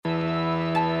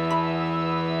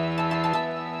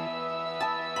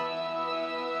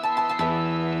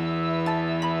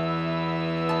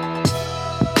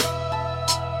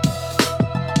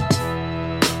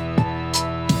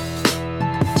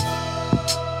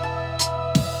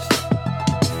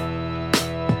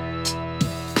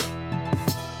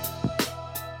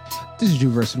Drew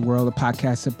versus the World, a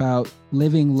podcast about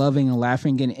living, loving, and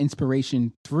laughing, getting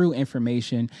inspiration through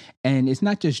information. And it's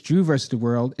not just Drew versus the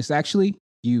world, it's actually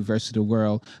you versus the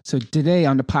world. So today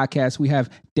on the podcast, we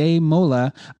have Dave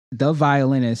Mola, the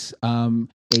violinist, a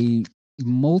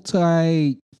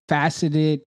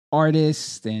multi-faceted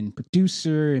artist and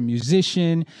producer and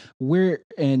musician.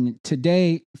 And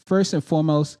today, first and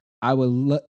foremost, I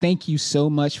would thank you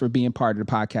so much for being part of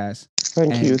the podcast.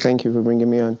 Thank you for bringing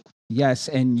me on. Yes,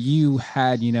 and you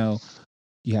had, you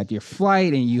had your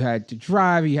flight and you had to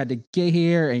drive, you had to get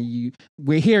here, and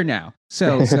we're here now.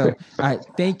 So I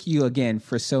thank you again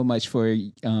for so much for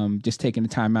just taking the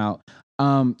time out.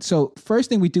 So first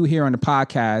thing we do here on the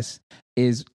podcast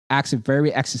is ask a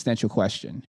very existential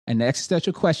question. And the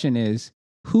existential question is,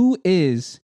 who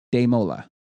is Dave Mola?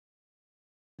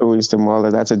 Who is Dave Mola?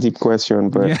 That's a deep question,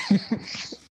 but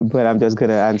but I'm just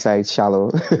gonna answer it shallow.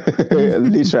 At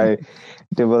least try.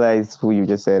 Dave Mola is who you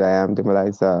just said I am. Dave Mola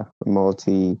is a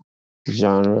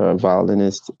multi-genre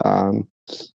violinist.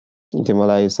 Dave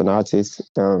Mola is an artist,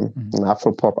 an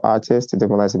Afro-pop artist. Dave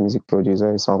Mola is a music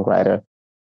producer, a songwriter.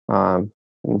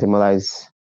 Dave Mola is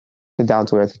a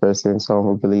down-to-earth person, someone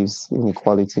who believes in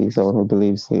equality, someone who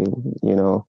believes in,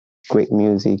 great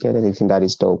music and anything that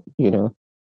is dope, Dave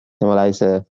Mola is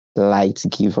a light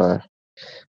giver.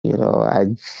 I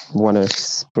want to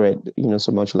spread,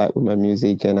 so much light with my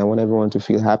music, and I want everyone to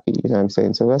feel happy, what I'm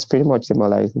saying? So that's pretty much Dave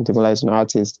Mola. Dave Mola is an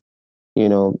artist.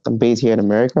 I'm based here in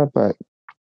America, but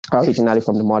originally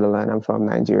from the motherland. I'm from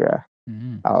Nigeria.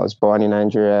 Mm-hmm. I was born in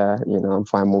Nigeria,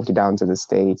 before I moved down to the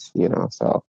States,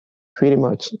 so pretty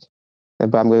much.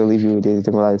 But I'm going to leave you with this.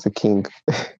 Dave Mola is a king.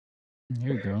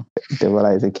 Here you go. Dave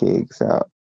Mola is a king. So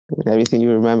everything you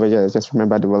remember, just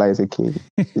remember Dave Mola is a king.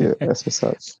 Yeah, that's what's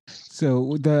up.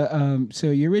 So so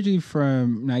you're originally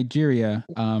from Nigeria.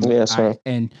 Yes, sir.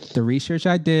 And the research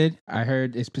I did, I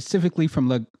heard is specifically from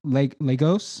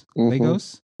Lagos. Mm-hmm.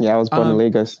 Lagos. Yeah, I was born in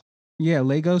Lagos. Yeah,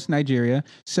 Lagos, Nigeria.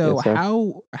 So yes,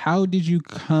 how did you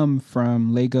come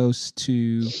from Lagos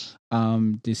to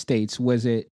the States? Was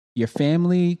it your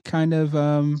family kind of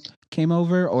came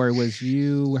over, or was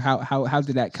you? How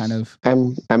did that kind of?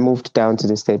 I moved down to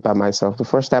the States by myself. The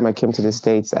first time I came to the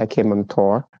States, I came on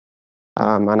tour.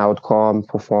 And I would come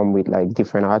perform with like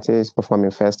different artists, perform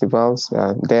in festivals.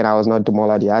 Then I was not Dave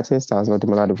Mola the artist. I was not Dave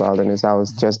Mola the violinist. I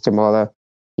was just Dave Mola,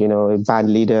 a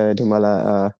band leader, Dave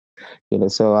Mola,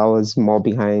 so I was more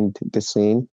behind the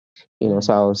scene,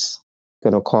 so I was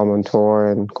going to come on tour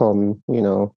and come,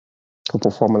 to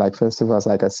perform like festivals,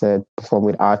 like I said, perform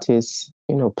with artists,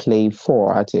 play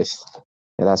for artists.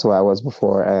 And that's what I was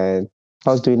before. And I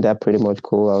was doing that pretty much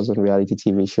cool. I was on reality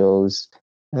TV shows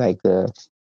like the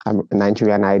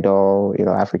Nigerian Idol,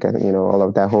 African, all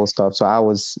of that whole stuff. So I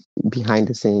was behind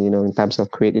the scene, in terms of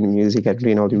creating the music and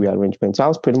doing all the rearrangements. So I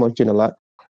was pretty much doing a lot.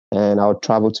 And I would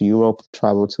travel to Europe,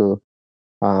 travel to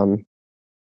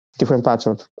different parts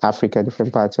of Africa,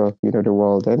 different parts of, the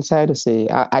world. And sad to say,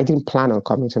 I didn't plan on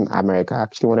coming to America. I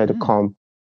actually wanted to come.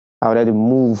 I wanted to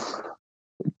move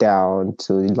down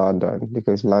to London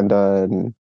because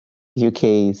London, UK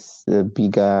is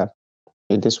bigger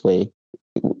in this way.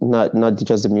 Not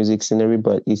just the music scenery,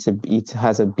 but it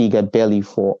has a bigger belly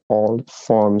for all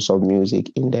forms of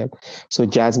music in there. So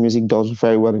jazz music does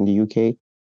very well in the UK.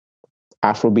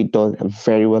 Afrobeat does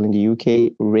very well in the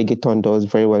UK. Reggaeton does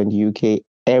very well in the UK.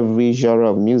 Every genre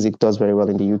of music does very well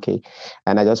in the UK.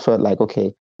 And I just felt like,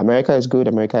 okay, America is good,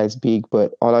 America is big,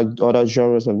 but all other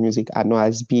genres of music are not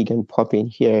as big and popping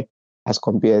here as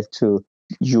compared to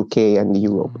UK and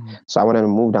Europe. So I wanted to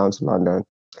move down to London.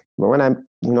 But when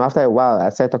after a while, I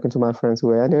started talking to my friends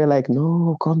and they were like,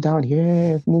 no, come down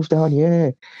here, move down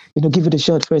here. Give it a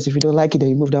shot first. If you don't like it, then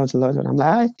you move down to London. I'm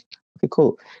like, okay,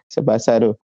 cool. So I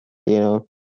decided,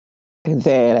 and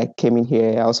then I came in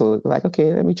here. I also like,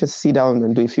 okay, let me just sit down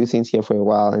and do a few things here for a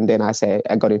while. And then I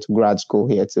got into grad school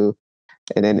here too.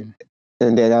 And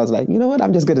then I was like, you know what?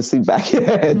 I'm just going to sit back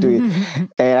here and do it.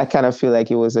 And I kind of feel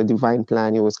like it was a divine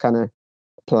plan. It was kind of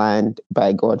planned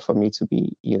by God for me to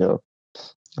be,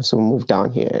 so move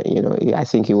down here. I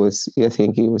think it was,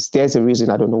 there's a reason.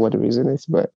 I don't know what the reason is,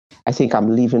 but I think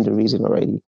I'm leaving the reason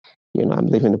already. I'm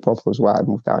living the purpose why I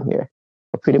moved down here.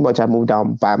 But pretty much I moved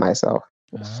down by myself,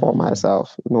 for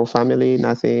myself. No family,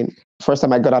 nothing. First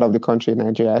time I got out of the country in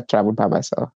Nigeria, I traveled by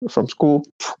myself from school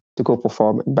to go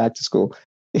perform and back to school.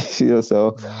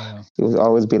 So it was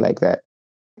always be like that,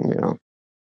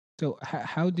 So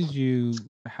how did you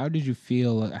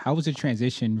feel? How was the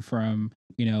transition from,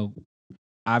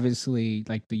 obviously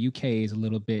like the UK is a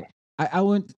little bit, I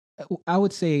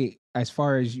would say as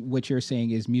far as what you're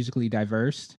saying is musically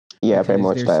diverse. Yeah, very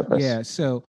much diverse. Yeah.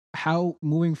 So how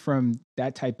moving from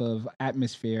that type of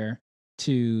atmosphere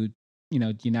to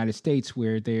the United States,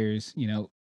 where there's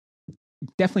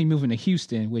definitely moving to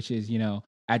Houston, which is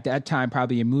at that time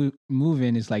probably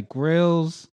moving is like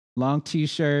grills, long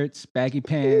t-shirts, baggy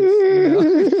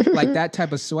pants, like that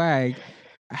type of swag.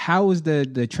 How was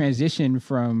the transition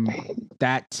from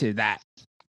that to that?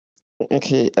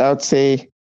 Okay, I would say,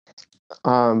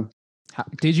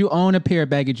 did you own a pair of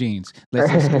baggy jeans?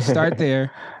 Let's start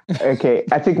there. Okay,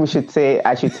 I think I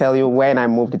should tell you when I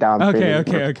moved down.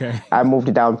 Okay. I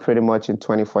moved down pretty much in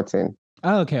 2014.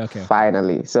 Oh, okay.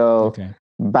 Finally. So okay.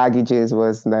 baggages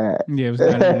was that. Yeah, it was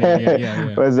not in there.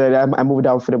 Yeah. Was that I moved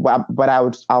down for but I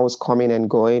was coming and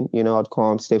going. I'd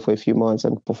come, stay for a few months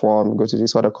and perform, go to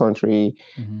this other country,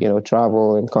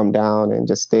 travel and come down and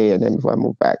just stay, and then before I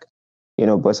move back.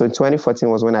 But so in 2014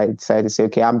 was when I decided to say,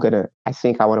 okay, I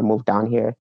think I want to move down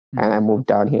here. And I moved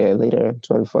down here later in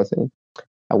 2014.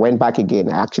 I went back again.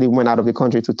 I actually went out of the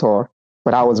country to tour,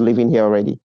 but I was living here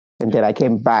already. And then I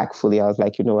came back fully. I was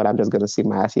like, you know what, I'm just going to sit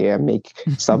my ass here and make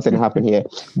something happen here.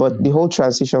 But the whole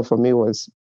transition for me was,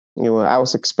 I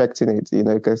was expecting it,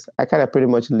 because I kind of pretty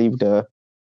much lived the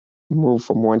move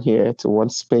from one here to one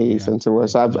space and to one.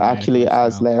 So I've actually,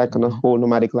 as like on a whole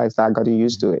nomadic lifestyle, I got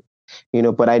used to it,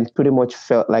 but I pretty much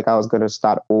felt like I was going to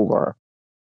start over,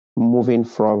 moving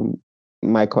from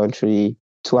my country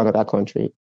to another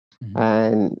country.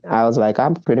 And I was like,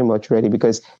 I'm pretty much ready,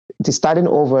 because the starting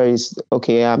over is,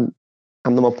 okay, I'm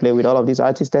not going to play with all of these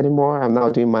artists anymore. I'm now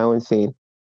doing my own thing.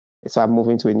 So I'm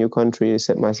moving to a new country,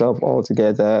 set myself all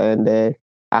together. And then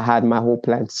I had my whole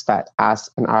plan to start as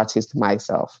an artist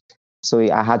myself. So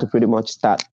I had to pretty much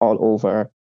start all over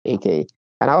again.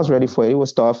 And I was ready for it. It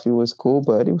was tough. It was cool,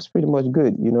 but it was pretty much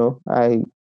good.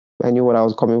 I knew what I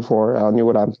was coming for. I knew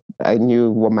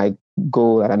what my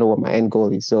goal, and I know what my end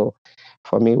goal is. So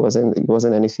for me, it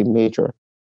wasn't anything major.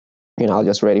 I was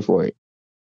just ready for it.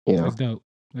 That's dope.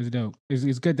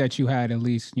 It's good that you had at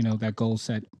least that goal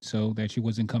set, so that you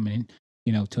wasn't coming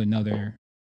to another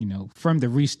from the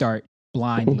restart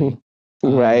blindly.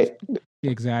 Right.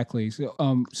 Exactly.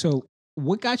 So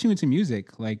what got you into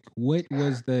music? Like, what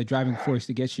was the driving force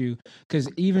to get you? Because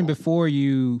even before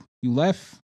you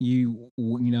left, you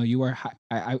were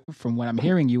high, from what I'm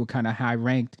hearing, you were kind of high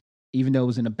ranked. Even though it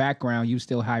was in the background, you were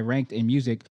still high ranked in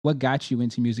music. What got you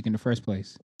into music in the first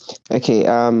place? Okay.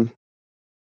 I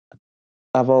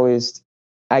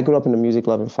grew up in a music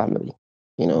loving family.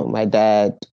 My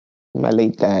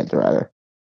late dad rather,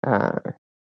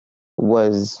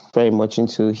 was very much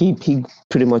into, he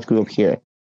pretty much grew up here.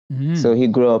 So he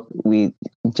grew up with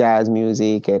jazz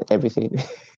music and everything.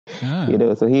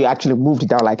 So he actually moved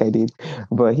down like I did,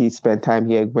 but he spent time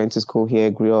here, went to school here,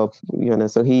 grew up,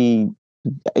 so he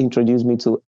introduced me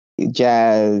to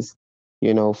jazz,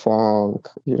 funk,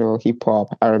 hip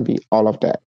hop, R&B, all of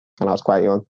that. And I was quite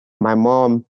young. My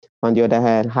mom, on the other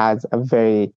hand, has a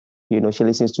very, she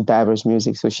listens to diverse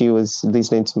music. So she was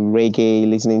listening to reggae,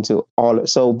 listening to all.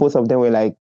 So both of them were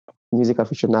like music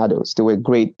aficionados. They were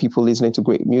great people listening to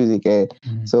great music. And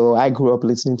so I grew up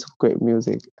listening to great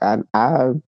music. And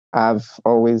I've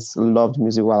always loved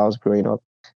music while I was growing up.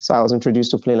 So I was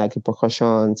introduced to playing like the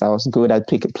percussions. I was good at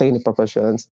playing the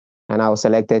percussions, and I was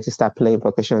selected to start playing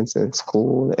percussions in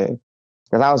school.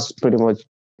 Because I was pretty much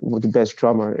the best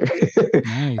drummer,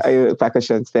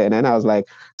 percussions then. And I was like,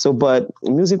 but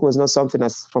music was not something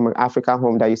that's from an African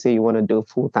home that you say you want to do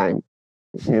full time.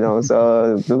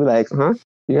 So they were like, huh?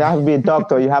 You have to be a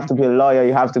doctor, you have to be a lawyer,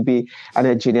 you have to be an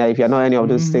engineer. If you're not any of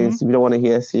those things, we don't want to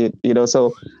hear it.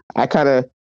 So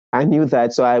I knew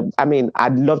that. So I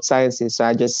loved sciences. So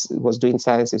I just was doing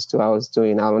sciences too. I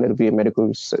wanted to be a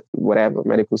medical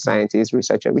scientist,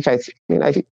 researcher, which I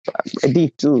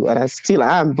did too. And I still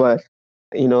am, but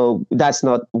that's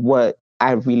not what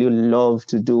I really love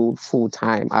to do full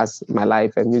time as my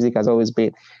life, and music has always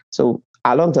been. So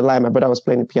along the line, my brother was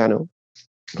playing the piano.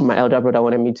 My elder brother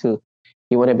wanted me to,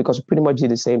 because we pretty much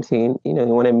did the same thing. He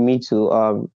wanted me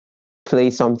to play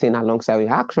something alongside with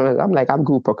action. I'm like, I'm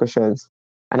good percussions.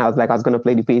 And I was going to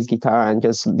play the bass guitar and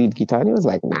just lead guitar. And he was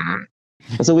like, nah.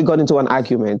 And so we got into an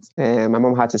argument, and my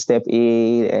mom had to step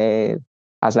in. And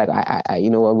I was like, I you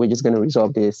know what, we're just going to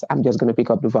resolve this. I'm just going to pick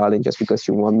up the violin just because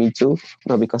you want me to,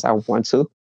 not because I want to.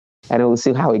 And we'll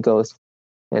see how it goes.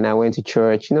 And I went to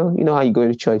church. You know how you go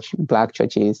to church, black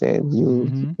churches,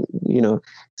 and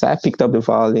So I picked up the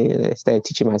violin and I started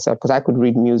teaching myself, because I could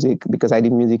read music, because I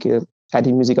did music. There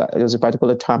was a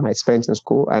particular term I spent in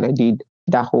school, and I did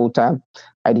that whole time.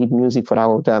 I did music for that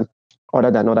whole time,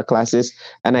 other than other classes.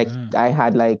 And I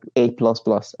had like A++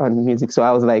 on music. So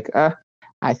I was like,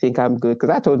 I think I'm good. Because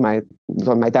I told my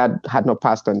dad had not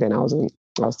passed on then. I was in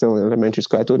I was still in elementary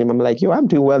school. I told him, I'm like, yo, I'm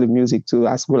doing well in music too,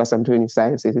 as well as I'm doing in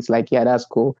sciences. It's like, yeah, that's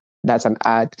cool. That's an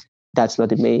art. That's not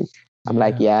the main. I'm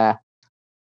like, yeah,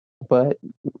 but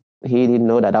he didn't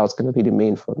know that was going to be the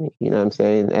main for me. You know what I'm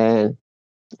saying? And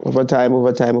over time,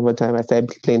 I started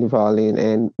playing the violin,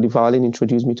 and the violin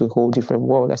introduced me to a whole different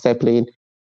world. I started playing,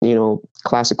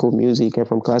 classical music, and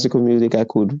from classical music, I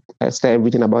started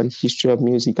reading about the history of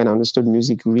music, and I understood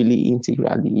music really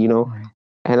integrally. Right.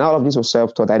 And all of this was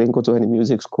self-taught. I didn't go to any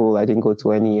music school. I didn't go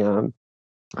to any.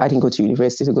 I didn't go to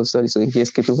university to go study. So in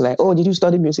case people were like, "Oh, did you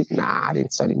study music?" Nah, I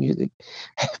didn't study music.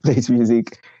 I played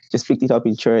music, just picked it up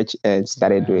in church and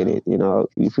started doing it.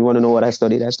 If you want to know what I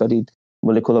studied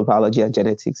molecular biology and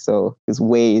genetics. So it's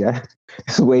way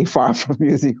far from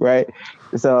music, right?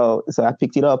 So I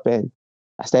picked it up and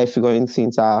I started figuring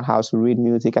things out, how to read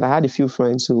music. And I had a few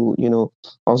friends who,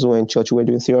 also were in church who were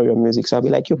doing theory of music. So I'd be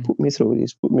like, yo, put me through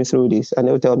this. And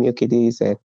they would tell me, okay, this.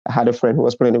 And I had a friend who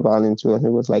was playing the violin too, and he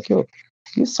was like, yo,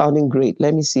 you're sounding great.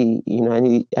 Let me see.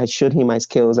 And I showed him my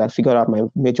skills. I figured out my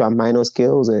major and minor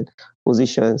skills and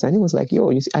positions. And he was like,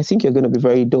 yo, I think you're going to be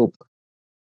very dope.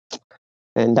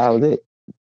 And that was it.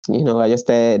 I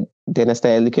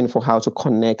started looking for how to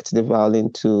connect the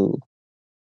violin to,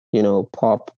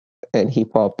 pop and hip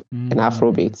hop and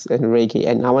Afrobeats and reggae.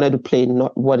 And I wanted to play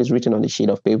not what is written on the sheet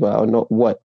of paper or not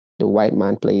what the white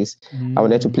man plays. I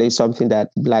wanted to play something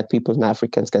that Black people and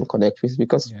Africans can connect with,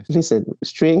 because listen,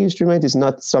 string instrument is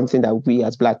not something that we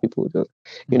as Black people do.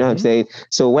 You know what I'm saying?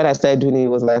 So when I started doing it, it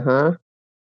was like,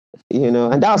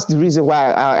 and that was the reason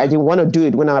why I didn't want to do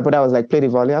it. When my brother was like, play the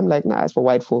violin, I'm like, nah, it's for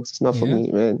white folks. It's not for me,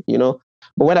 man.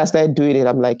 But when I started doing it,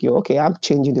 I'm like, yo, okay, I want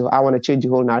to change the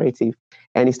whole narrative.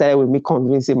 And it started with me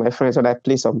convincing my friends when I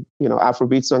play some,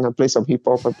 Afrobeat song and play some hip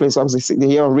hop and play songs they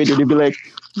hear on radio, they'd be like,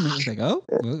 it's like, oh,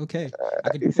 okay.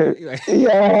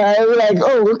 Yeah, I'm like,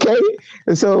 oh, okay.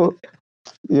 And so,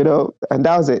 and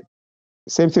that was it.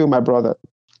 Same thing with my brother.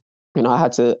 I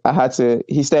had to,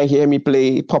 he started hearing me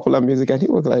play popular music and he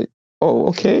was like, oh,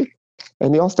 okay.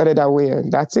 And it all started that way,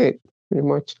 and that's it, pretty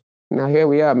much. Now here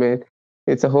we are, man.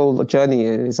 It's a whole journey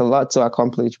and it's a lot to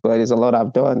accomplish, but it's a lot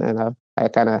I've done, and I'm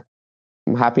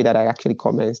happy that I actually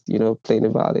commenced, playing the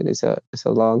violin. It's a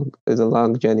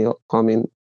long journey coming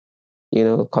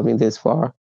this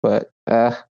far, but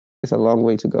it's a long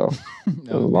way to go.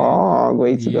 Long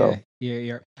way to go.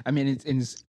 Yeah. I mean,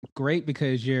 it's great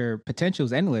because your potential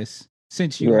is endless,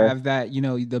 since you have that,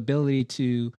 the ability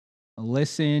to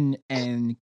listen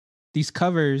and these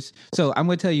covers. So I'm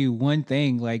going to tell you one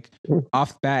thing, like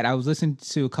off the bat, I was listening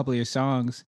to a couple of your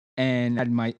songs, and I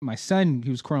had my son, he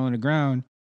was crawling on the ground,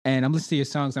 and I'm listening to your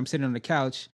songs. I'm sitting on the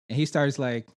couch, and he starts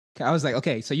like, I was like,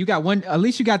 okay, so you got one, at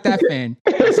least you got that fan.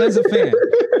 My son's a fan.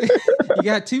 You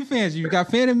got two fans. You got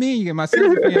a fan of me. You got my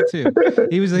son's a fan too.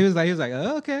 He was like,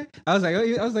 oh, okay. I was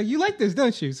like, you like this,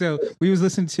 don't you? So we was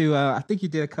listening to, I think you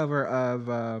did a cover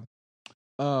of,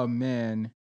 oh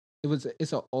man,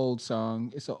 it's an old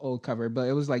song. It's an old cover, but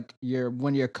it was like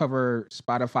one of your cover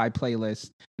Spotify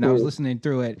playlists, and I was listening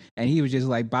through it, and he was just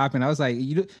like bopping. I was like,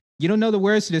 you don't know the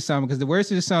words to this song, because the words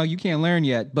to the song you can't learn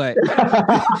yet, but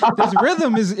this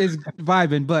rhythm is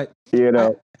vibing. But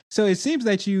so it seems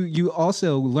that you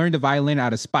also learned the violin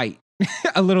out of spite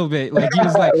a little bit. Like you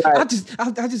was like, right. I'll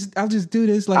just do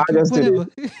this. Like whatever.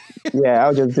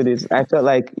 I'll just do this. I felt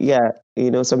like,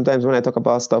 sometimes when I talk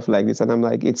about stuff like this, and I'm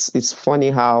like, it's funny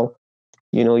how,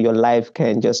 your life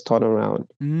can just turn around.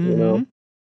 When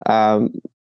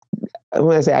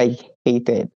I say I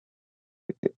hated,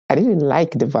 I didn't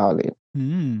like the violin.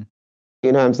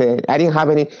 You know what I'm saying? I didn't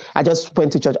have any. I just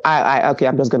went to church. Okay,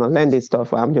 I'm just gonna learn this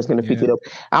stuff. I'm just gonna pick it up.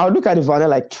 I would look at the violin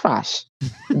like trash.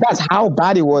 That's how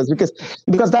bad it was, because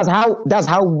that's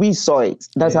how we saw it.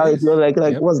 That's how it was like.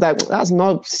 What's that? That's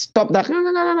not stop that.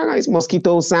 No. It's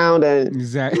mosquito sound and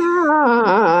exactly.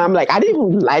 I'm like, I didn't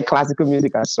even like classical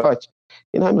music as such.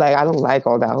 I'm like, I don't like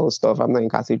all that whole stuff. I'm not in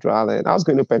cathedral, and I was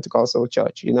going to Pentecostal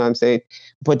church. You know what I'm saying?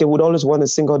 But they would always want to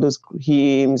sing all those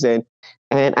hymns and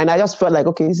I just felt like,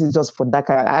 okay, this is just for that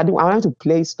kind. I wanted to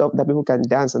play stuff that people can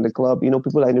dance in the club.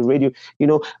 People are in the radio.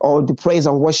 Or the praise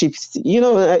and worship.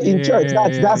 In church.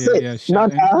 That's it.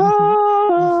 Not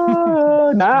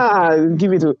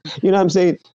give it to. You know what I'm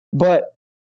saying? But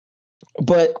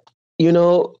in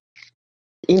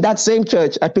that same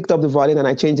church, I picked up the violin and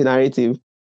I changed the narrative.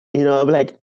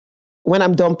 Like when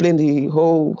I'm done playing the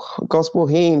whole gospel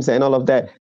hymns and all of that,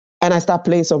 and I start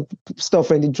playing some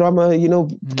stuff, and the drummer,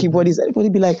 keyboardist, everybody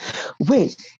be like,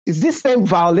 wait, is this same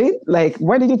violin? Like,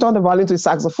 why did you turn the violin to a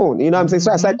saxophone? You know what I'm saying?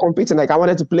 So I started competing. Like, I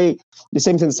wanted to play the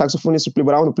same thing the saxophonist to play,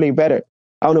 but I want to play better.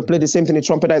 I want to play the same thing the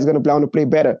trumpeter is going to play. I want to play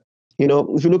better.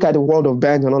 if you look at the world of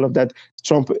bands and all of that,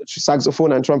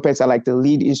 saxophone and trumpets are like the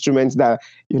lead instruments that,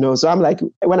 so I'm like,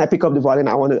 when I pick up the violin,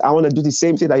 I want to do the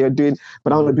same thing that you're doing,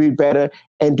 but I want to do it better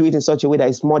and do it in such a way that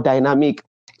it's more dynamic.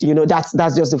 That's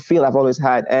just the feel I've always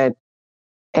had.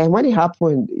 And when it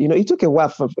happened, it took a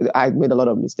while. I made a lot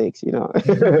of mistakes,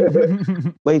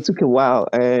 but it took a while.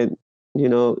 And,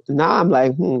 now I'm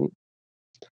like,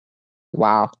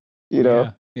 wow,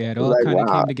 Yeah, it all like, kind of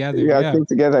wow. came together. Yeah, Yeah. it came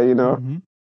together,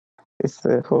 It's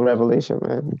a whole revelation,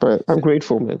 man. But I'm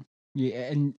grateful, man.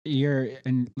 Yeah,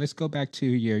 and let's go back to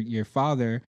your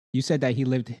father. You said that he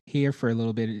lived here for a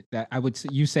little bit. That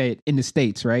you say it in the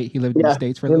States, right? He lived in the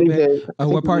States for a little bit.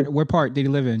 What part did he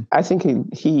live in? I think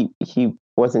he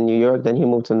was in New York, then he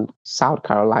moved to South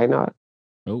Carolina.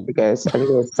 Oh, Because I think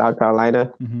it was South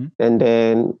Carolina. mm-hmm. And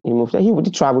then he moved. He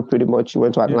traveled pretty much. He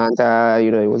went to Atlanta. He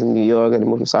was in New York, and he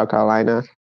moved to South Carolina.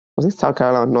 Was it South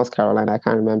Carolina or North Carolina? I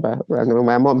can't remember. I know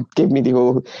my mom gave me the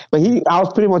whole. But I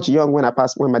was pretty much young when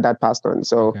my dad passed on.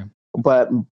 So, but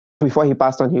before he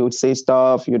passed on, he would say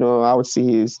stuff. I would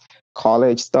see his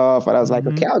college stuff, and I was like,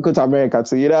 okay, I'll go to America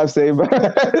too. You know what I'm saying?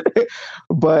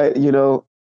 But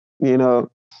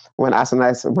when I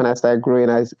started growing,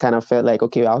 I kind of felt like,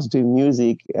 okay, I was doing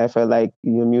music. I felt like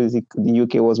music, the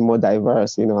UK was more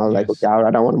diverse. I was like, okay,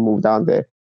 I don't want to move down there.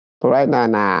 But right now,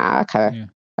 nah,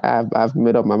 I've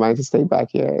made up my mind to stay back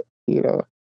here.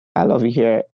 I love it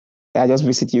here. I just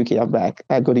visit UK, I'm back.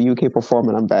 I go to UK perform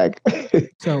and I'm back.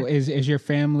 So did your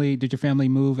family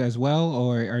move as well,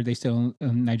 or are they still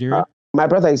in Nigeria? My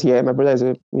brother is here. My brother is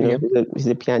he's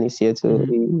a pianist here too.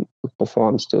 Mm-hmm. He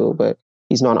performs too, but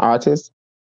he's not an artist.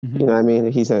 Mm-hmm. You know what I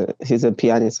mean? He's a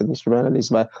pianist and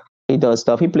instrumentalist, but he does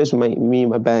stuff. He plays with me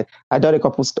and my band. I done a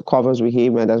couple covers with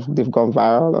him, and they've gone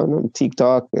viral on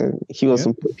TikTok. And he was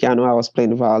on piano. I was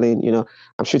playing the violin.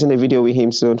 I'm shooting a video with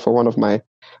him soon for one of my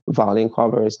violin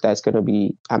covers.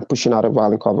 I'm pushing out a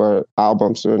violin cover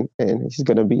album soon, and he's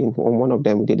gonna be on one of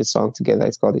them. We did a song together.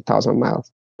 It's called 1,000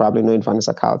 Miles. Probably knowing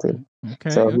Vanessa Carlton.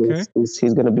 He's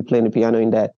going to be playing the piano in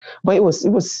that. But it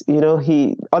was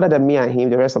he, other than me and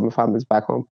him, the rest of my family's back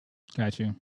home. Got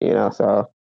you. So.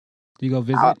 Do you go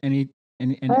visit any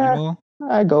at all?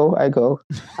 I go. I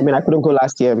mean, I couldn't go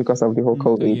last year because of the whole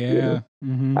COVID. Yeah.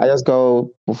 Mm-hmm. I just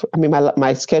go. I mean,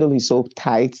 my schedule is so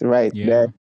tight, right? Yeah.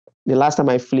 The last time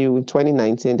I flew in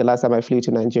 2019, the last time I flew to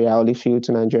Nigeria, I only flew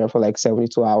to Nigeria for like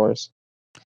 72 hours.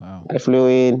 Wow. I flew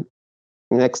in.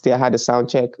 Next day I had a sound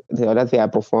check. The other day I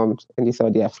performed, and the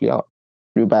third day I flew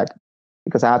back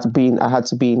because I had to be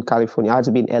in California. I had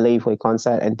to be in LA for a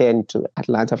concert, and then to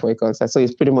Atlanta for a concert. So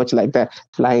it's pretty much like that,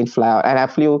 fly in, fly out. And I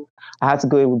had to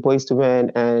go in with Boyz II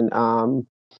Men and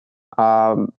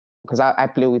because I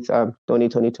play with Tony,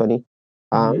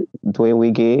 Dwayne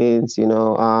Wiggins,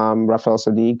 Raphael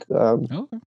Sadiq.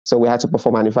 So we had to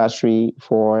perform anniversary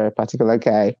for a particular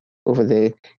guy over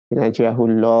there in Nigeria who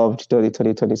loved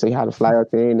 2020. So he had a flyer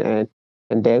thing, and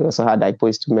then also had like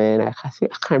Boyz II Men. I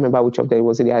can't remember which of them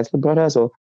was it, the Isley Brothers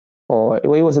or it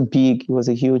was a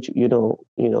huge,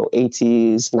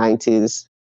 80s, 90s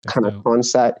kind of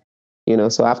concert,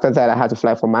 So after that, I had to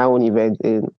fly for my own event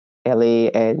in LA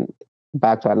and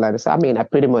back to Atlanta. So I mean, I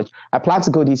plan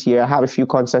to go this year. I have a few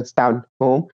concerts down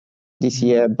home this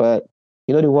year, but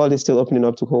the world is still opening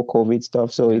up to whole COVID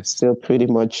stuff, so it's still pretty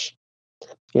much.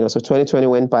 So 2020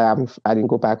 went by. I didn't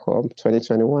go back home.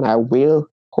 2021, I will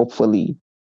hopefully,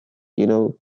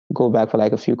 go back for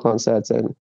like a few concerts.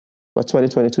 But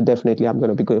 2022, definitely, I'm going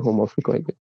to be going home or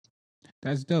frequently.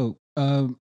 That's dope.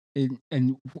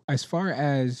 And as far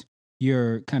as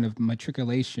your kind of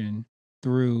matriculation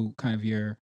through kind of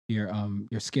your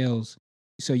skills,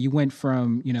 so you went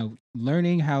from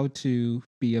learning how to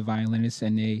be a violinist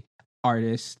and a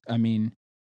artist. I mean,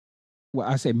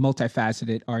 I say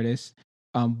multifaceted artist.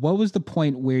 What was the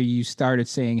point where you started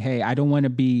saying, "Hey, I don't want to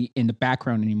be in the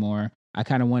background anymore. I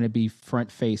kind of want to be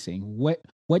front facing"? What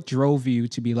drove you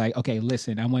to be like, "Okay,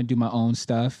 listen, I want to do my own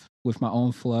stuff with my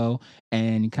own flow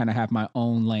and kind of have my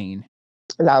own lane"?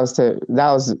 That was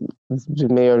the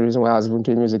main reason why I was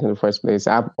doing music in the first place.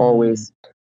 I've always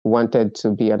wanted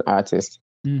to be an artist.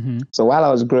 Mm-hmm. So while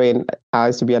I was growing, I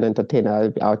used to be an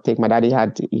entertainer. I would take my daddy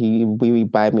he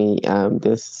would buy me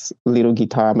this little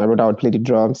guitar. My brother would play the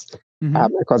drums. My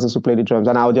cousins would play the drums,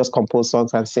 and I would just compose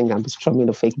songs and sing and be strumming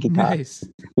the fake guitar. Nice.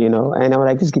 And I'm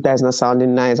like, this guitar is not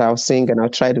sounding nice. I'll sing and I'll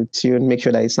try to tune, make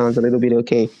sure that it sounds a little bit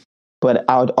okay. But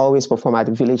I would always perform at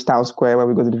the village town square when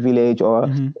we go to the village or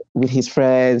with his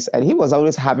friends. And he was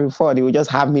always having fun. He would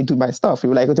just have me do my stuff. He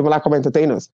would like, come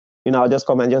entertain us. I'll just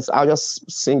come and I'll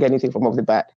just sing anything from off the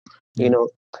bat,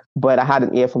 but I had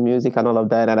an ear for music and all of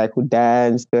that, and I could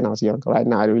dance when I was young. Right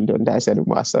now, I really don't dance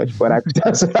anymore as such, but I could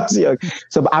dance when I was young.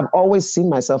 So but I've always seen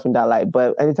myself in that light.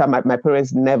 But anytime my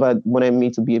parents never wanted me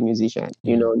to be a musician,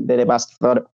 you know, they never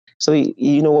thought. So,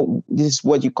 you know, this is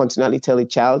what you continually tell a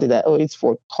child that, oh, it's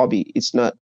for hobby. It's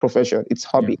not profession, it's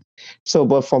hobby. So,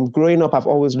 but from growing up, I've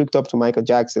always looked up to Michael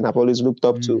Jackson. I've always looked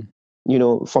up to, you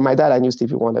know, for my dad, I knew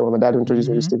Stevie Wonder. When my dad introduced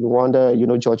me to Stevie Wonder, you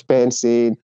know, George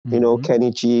Benson, you know,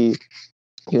 Kenny G,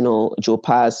 you know, Joe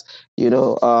Pass, you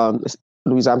know,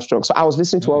 Louis Armstrong. So I was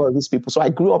listening to all of these people. So I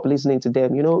grew up listening to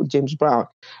them, you know, James Brown.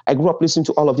 I grew up listening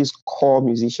to all of these core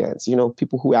musicians, you know,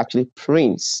 people who actually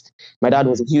Prince. My dad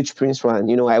was a huge Prince fan,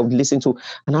 you know, I would listen to,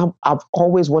 and I've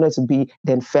always wanted to be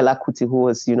then Fela Kuti, who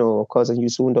was, you know, cousin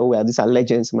Yusundo, where these are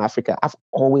legends in Africa. I've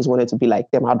always wanted to be like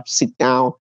them. I'd sit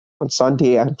down on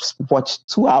Sunday and watch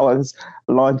 2 hours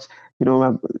lunch, you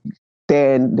know,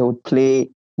 then they would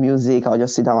play music. I'll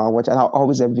just sit down and watch, and I'll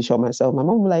always envision myself. My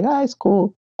mom would be like, it's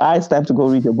cool. It's time to go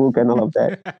read your book and all of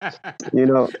that, you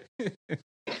know.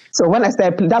 So when I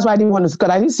started playing, that's why I didn't want to, because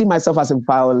I didn't see myself as a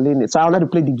violinist. So I wanted to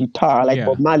play the guitar like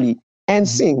Bob Marley and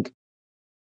sing.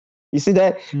 You see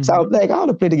that? So I was like, I want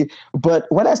to play the guitar. But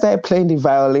when I started playing the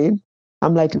violin,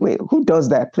 I'm like, wait, who does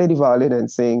that? Play the violin and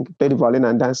sing, play the violin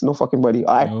and dance. No fucking body.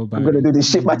 All right, I'm going to do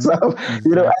this shit myself,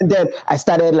 you know. And then I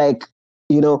started like,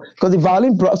 you know, because the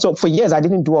violin so for years I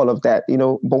didn't do all of that, you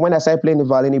know. But when I started playing the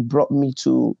violin, it brought me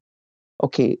to,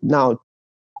 okay, now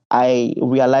I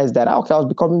realized that, okay, I was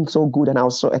becoming so good and I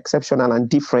was so exceptional and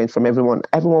different from everyone.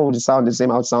 Everyone would sound the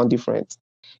same, I would sound different.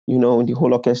 You know, the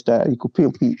whole orchestra, you could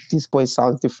play, this boy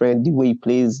sounds different, the way he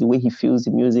plays, the way he feels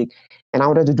the music. And I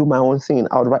wanted to do my own thing.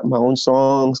 I would write my own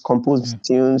songs, compose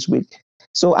tunes with.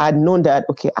 So I'd known that,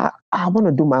 okay, I want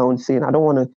to do my own thing. I don't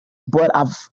want to, but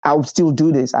I would still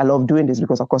do this. I love doing this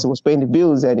because, of course, it was paying the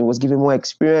bills and it was giving more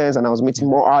experience, and I was meeting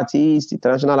more artists,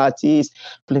 international artists,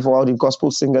 play for all the gospel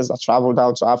singers that traveled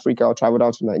down to Africa or traveled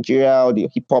down to Nigeria, or the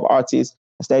hip hop artists.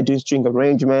 I started doing string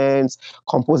arrangements,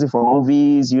 composing for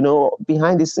movies, you know,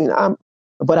 behind the scene.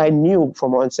 But I knew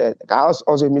from onset, like, I was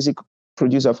also a music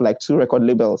producer for like 2 record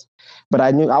labels, but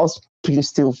I knew I was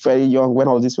still very young when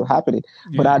all this was happening.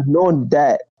 But I'd known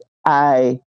that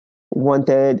I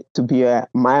wanted to be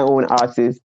my own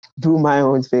artist, do my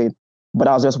own thing, but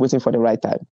I was just waiting for the right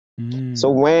time.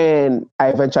 So when I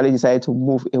eventually decided to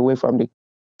move away from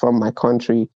my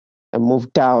country and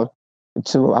move down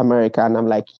to America, and I'm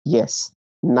like, yes,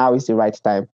 now is the right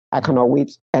time. I cannot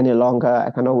wait any longer. I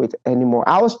cannot wait anymore.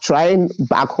 I was trying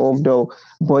back home though,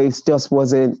 but it just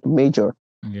wasn't major.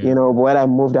 You know, but when I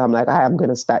moved, I'm like, I am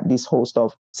going to start this whole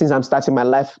stuff since I'm starting my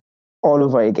life all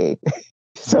over again.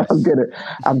 So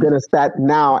I'm gonna start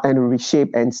now and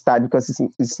reshape and start, because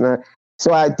it's not.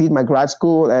 So I did my grad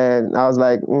school, and I was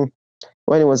like,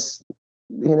 when it was,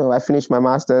 you know, I finished my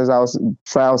master's. I was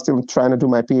still trying to do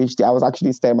my PhD. I was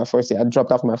actually staying my first year. I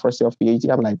dropped off my first year of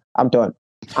PhD. I'm like, I'm done.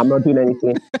 I'm not doing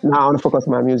anything now. I want to focus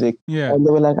on my music. And they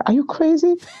were like, are you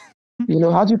crazy? You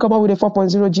know, how do you come up with a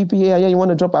 4.0 GPA? Yeah, you want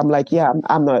to drop? I'm like, yeah,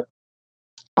 I'm not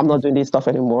doing this stuff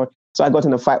anymore. So I got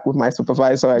in a fight with my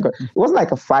supervisor. It wasn't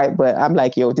like a fight, but I'm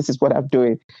like, yo, this is what I'm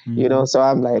doing, you know? So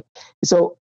I'm like,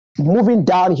 so moving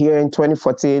down here in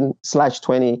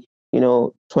 2014/20, you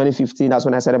know, 2015, that's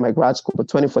when I started my grad school. But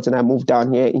 2014, I moved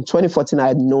down here. In 2014, I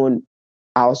had known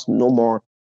I was no more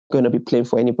going to be playing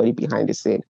for anybody behind the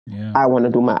scene. I want to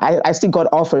do I still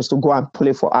got offers to go and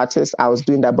play for artists. I was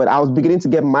doing that, but I was beginning to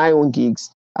get my own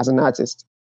gigs as an artist.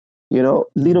 You know,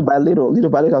 little by little, I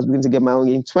was beginning to get my own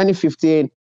gig. In 2015,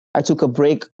 I took a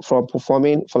break from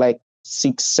performing for like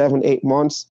 6, 7, 8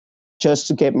 months just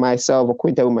to get myself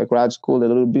acquainted with my grad school a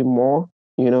little bit more.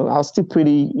 You know, I was still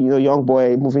pretty, you know, young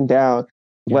boy moving down.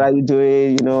 What are you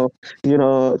doing? You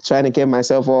know, trying to get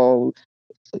myself all.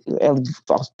 I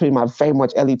was pretty much very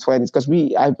much early 20s, because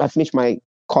I finished my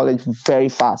college very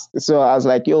fast. So I was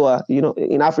like, yo, you know,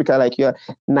 in Africa, like you're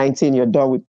 19, you're done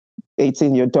with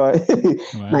 18, you're done.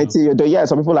 Wow. 19, you're done. Yeah,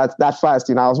 some people are that fast.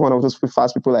 You know, I was one of those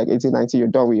fast people, like 18, 19, you're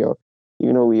done with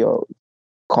your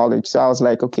college. So I was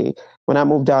like, okay, when I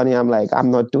moved down here, I'm like,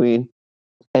 I'm not doing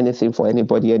anything for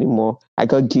anybody anymore. I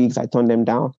got gigs, I turned them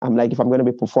down. I'm like, if I'm going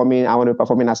to be performing, I want to be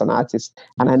performing as an artist.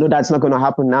 And I know that's not going to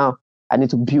happen now. I need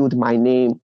to build my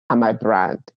name and my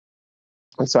brand.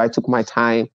 And so I took my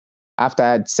time. After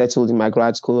I had settled in my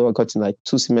grad school, I got to like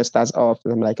 2 semesters off.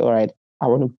 And I'm like, all right, I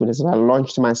want to do this. And I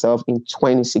launched myself in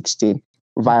 2016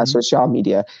 via social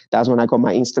media. That's when I got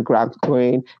my Instagram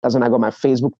going. That's when I got my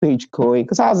Facebook page going.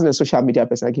 Because I wasn't a social media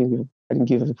person. I didn't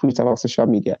give a fruit about social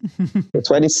media. So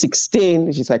 2016,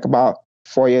 which is like about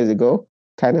 4 years ago,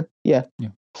 kind of. Yeah.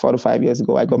 4 to 5 years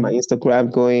ago, I got my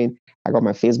Instagram going. I got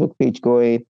my Facebook page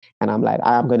going. And I'm like,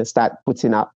 I'm going to start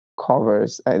putting out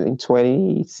covers. And in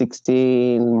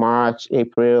 2016, March,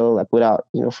 April, I put out,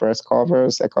 first cover,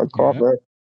 second cover.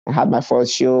 I had my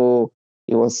first show.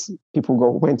 It was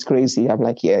people went crazy. I'm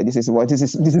like, yeah, this is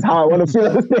how I want to feel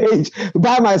on stage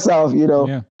by myself,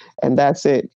 and that's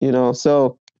it,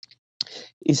 So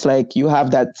it's like you have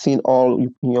that thing all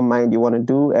in your mind you want to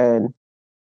do, and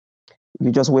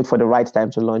you just wait for the right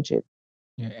time to launch it.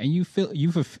 Yeah, and you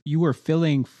were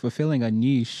fulfilling a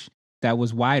niche that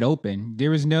was wide open.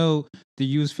 There was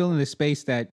you was filling the space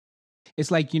that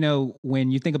it's like,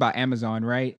 when you think about Amazon,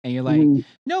 right? And you're like,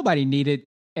 nobody needed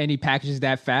any packages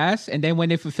that fast. And then when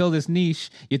they fulfill this niche,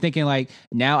 you're thinking like,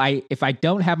 now if I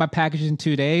don't have my packages in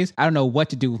 2 days, I don't know what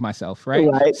to do with myself, right?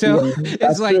 So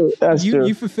it's like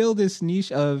you fulfill this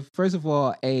niche of, first of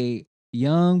all, a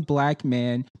young Black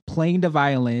man playing the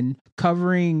violin,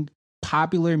 covering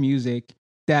popular music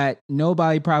that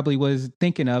nobody probably was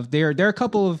thinking of. There are a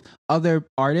couple of other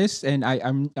artists, and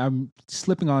I'm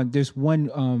slipping on. There's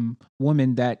one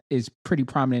woman that is pretty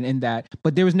prominent in that,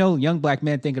 but there was no young Black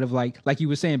man thinking of like you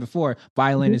were saying before.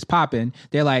 Violin is popping.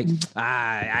 They're like,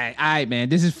 man,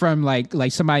 this is from like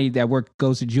somebody that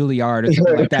goes to Juilliard or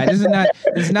something like that. This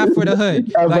is not for the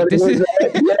hood. Like this is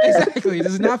exactly.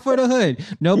 This is not for the hood.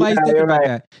 Nobody's thinking about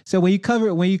that. So when you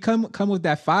come with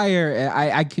that fire,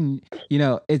 I can,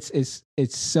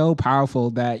 it's so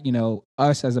powerful that,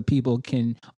 us as a people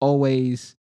can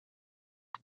always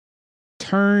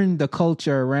turn the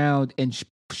culture around and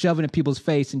shove it in people's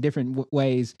face in different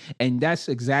ways. And that's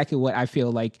exactly what I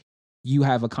feel like you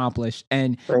have accomplished.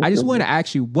 And I just want to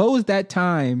ask you, what was that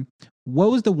time?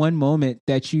 What was the one moment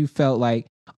that you felt like,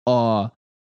 oh,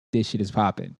 this shit is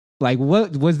popping? Like,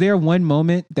 what was there one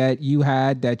moment that you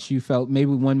had that you felt,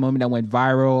 maybe one moment that went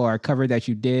viral or a cover that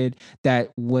you did that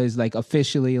was like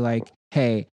officially like,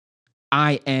 hey,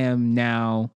 I am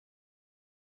now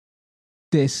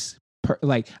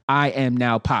I am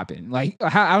now popping. Like,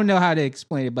 I don't know how to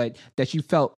explain it, but that you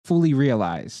felt fully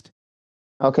realized.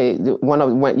 Okay,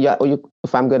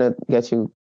 if I'm gonna get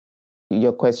you,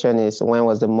 your question is, when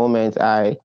was the moment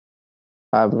I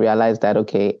realized that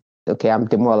okay, I'm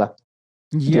Demola,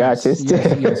 the artist.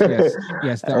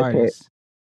 Yes, the artist.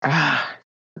 I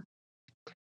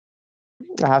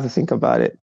have to think about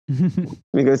it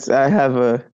because I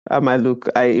have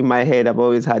in my head, I've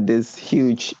always had this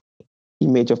huge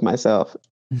image of myself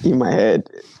in my head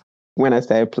when I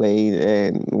started playing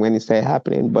and when it started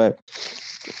happening. But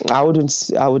I would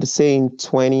say in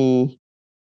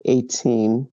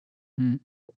 2018, 2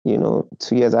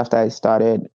 years after I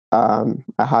started, I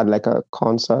had like a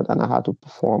concert and I had to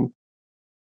perform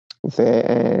there,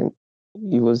 and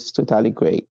it was totally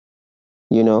great.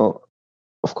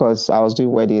 Of course, I was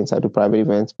doing weddings, I do private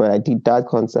events, but I did that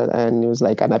concert, and it was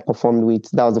like, and I performed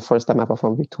that was the first time I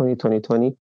performed with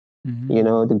 2020,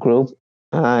 the group,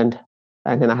 and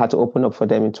then I had to open up for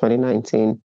them in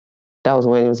 2019. That was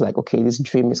when it was like, okay, this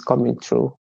dream is coming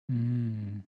true. I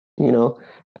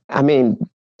mean,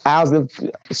 I was the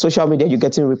social media, you're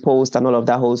getting reposts and all of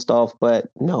that whole stuff,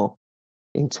 but no.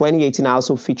 In 2018, I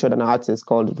also featured an artist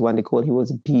called Dwande Cole. He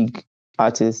was a big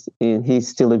artist, and he's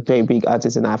still a very big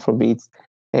artist in Afrobeats.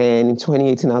 And in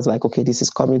 2018, I was like, okay, this is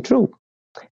coming true.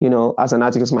 As an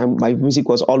artist, my music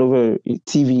was all over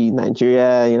TV,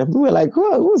 Nigeria. People were like,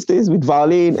 oh, who's this with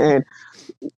violin and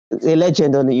a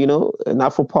legend on, an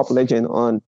Afro pop legend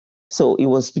on. So it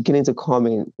was beginning to come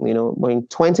in, But in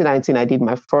 2019, I did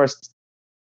my first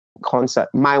concert,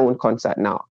 my own concert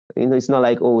now. It's not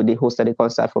like, oh, they hosted a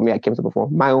concert for me. I came to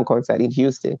perform my own concert in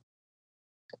Houston,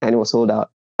 and it was sold out.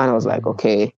 And I was like,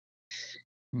 okay,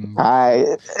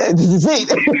 this is it.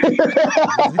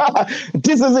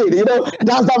 This is it.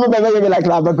 That's that moment made me like,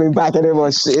 I'm not going back anymore.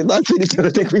 Shit, nothing is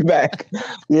going to take me back.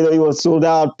 It was sold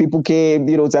out. People came,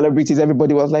 celebrities,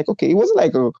 everybody was like, okay. It wasn't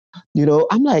like,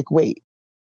 I'm like, wait,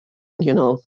 I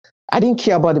didn't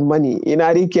care about the money.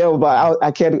 I didn't care about,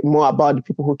 I cared more about the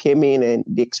people who came in and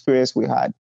the experience we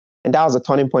had. And that was a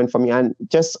turning point for me. And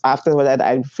just after that,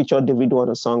 I featured Davido on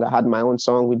a song. I had my own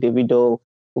song with Davido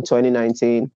in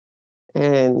 2019.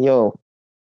 And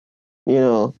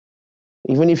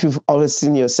even if you've always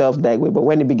seen yourself that way, but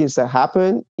when it begins to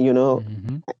happen, you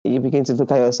begin to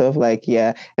look at yourself like,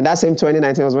 yeah. And that same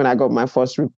 2019 was when I got I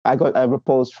got a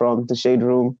repost from the Shade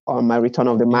Room on my Return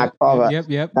of the Mac cover.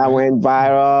 Yep. That went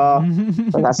viral.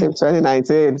 But that same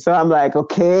 2019. So I'm like,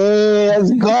 okay,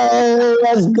 let's go.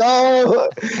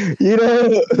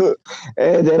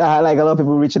 And then I had like a lot of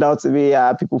people reaching out to me,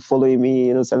 people following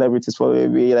me, celebrities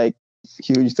following me, like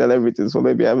huge celebrities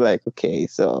following me. I'm like, okay,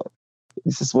 so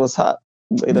this is what's up.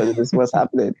 This is what's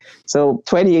happening. So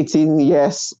 2018,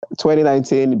 yes.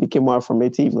 2019, it became more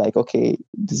affirmative. Like, okay,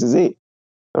 this is it.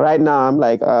 Right now, I'm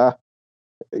like, I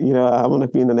want to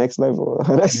be in the next level.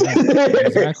 Yeah,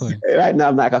 exactly. Right now,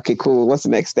 I'm like, okay, cool. What's the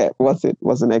next step? What's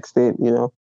the next thing?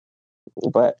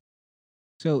 But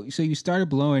So you started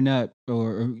blowing up,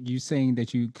 or you saying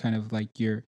that you kind of like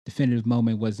your definitive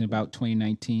moment was in about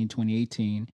 2019,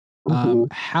 2018.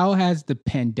 mhm. How has the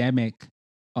pandemic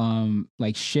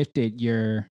like shifted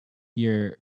your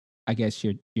I guess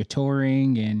your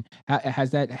touring, and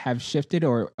has that have shifted,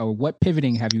 or what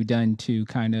pivoting have you done to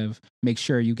kind of make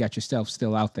sure you got yourself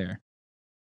still out there?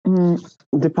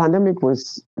 The pandemic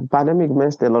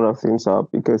messed a lot of things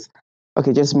up because,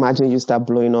 okay, just imagine you start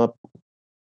blowing up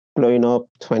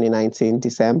 2019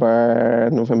 December,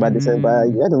 November, December,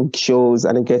 Mm, getting shows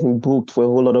and getting booked for a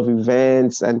whole lot of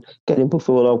events and getting booked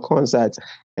for a lot of concerts.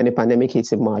 And the pandemic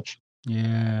hits in March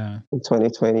yeah. in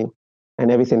 2020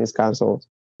 and everything is cancelled.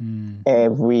 Mm.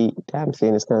 Every damn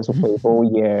thing is cancelled for a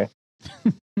whole year.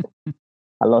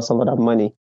 I lost a lot of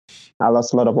money. I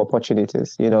lost a lot of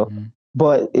opportunities. Mhm.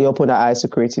 But it opened our eyes to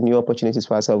creating new opportunities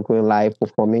for ourselves, going live,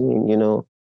 performing,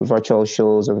 virtual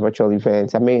shows and virtual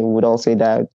events. I mean, we'd all say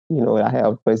that, I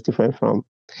have, but it's different from,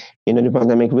 the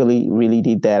pandemic really, really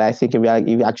did that. I think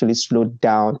it actually slowed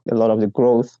down a lot of the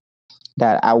growth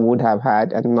that I would have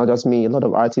had, and not just me, a lot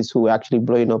of artists who were actually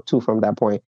blowing up too from that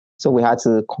point. So we had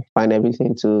to confine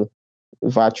everything to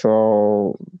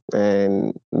virtual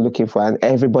and looking for, and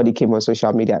everybody came on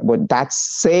social media. But that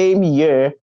same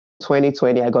year,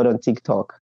 2020, I got on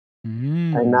TikTok,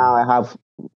 and Mm. now I have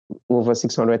over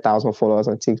 600,000 followers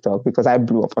on TikTok because I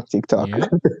blew up on TikTok.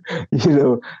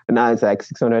 Yep. Now it's like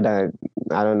 600 and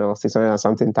I don't know, 600 and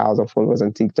something thousand followers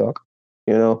on TikTok.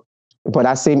 You know, but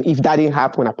if that didn't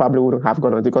happen, I probably wouldn't have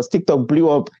gone on because TikTok blew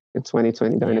up in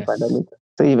 2020 during the Yes. pandemic.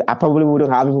 So if I probably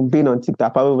wouldn't have even been on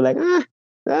TikTok. I probably would be like,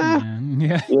 Yeah.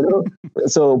 Yeah. you know.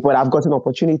 So, but I've gotten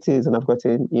opportunities and I've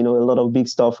gotten, a lot of big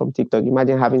stuff from TikTok.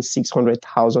 Imagine having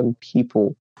 600,000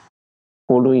 people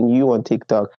following you on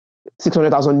TikTok,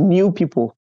 600,000 new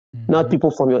people, not Mhm.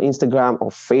 people from your Instagram or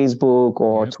Facebook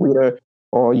or Yep. Twitter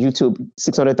or YouTube,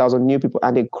 600,000 new people,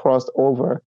 and they crossed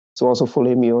over to also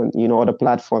follow me on, other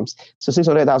platforms. So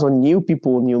 600,000 new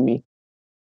people knew me,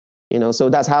 so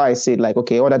that's how I see it. Like,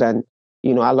 okay, other than,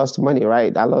 I lost money,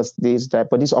 right? I lost this, that,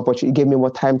 but this opportunity gave me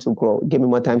more time to grow, gave me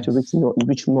more time to Yes.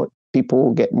 reach more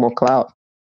people, get more clout,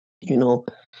 you know.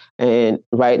 And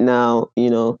right now,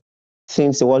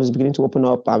 since the world is beginning to open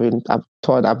up, I've been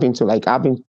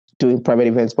doing private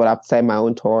events, but I've started my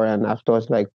own tour and I've toured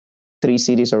like 3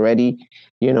 cities already.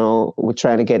 We're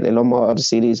trying to get a lot more other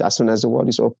cities as soon as the world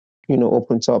is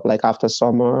opens up, like after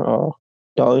summer or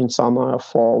during summer or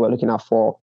fall. We're looking at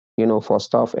fall, for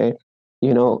stuff. And,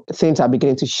 things are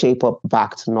beginning to shape up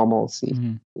back to normalcy.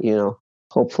 Mhm. You know,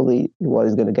 hopefully the world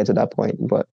is going to get to that point.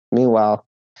 But meanwhile,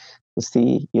 we'll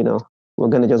see, we're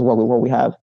going to just work with what we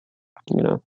have, you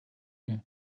know.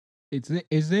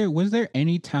 Yeah. Was there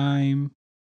any time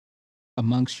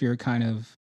amongst your kind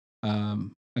of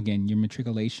again your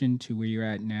matriculation to where you're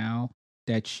at now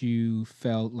that you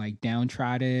felt like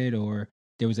downtrodden, or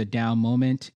there was a down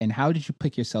moment, and how did you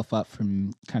pick yourself up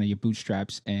from kind of your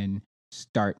bootstraps and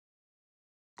start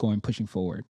pushing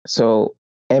forward? So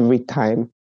every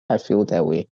time I feel that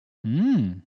way,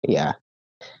 Mm. yeah,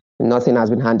 nothing has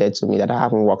been handed to me that I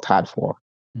haven't worked hard for.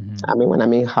 Hmm. I mean, when I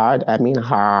mean hard, I mean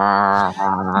hard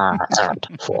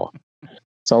for.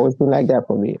 It's always been like that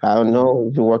for me. I don't Yeah. know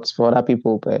if it works for other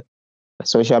people, but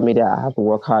social media, I have to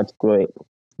work hard to grow it.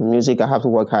 Music, I have to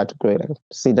work hard to grow it. Like,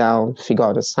 sit down, figure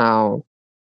out the sound,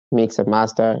 mix and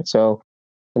master. So,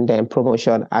 and then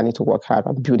promotion, I need to work hard.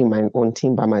 I'm building my own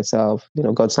team by myself.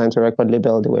 Got signed to a record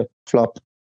label, they were flop.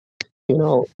 You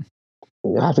know,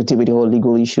 you have to deal with the whole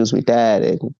legal issues with that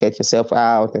and get yourself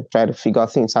out and try to figure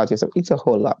things out yourself. It's a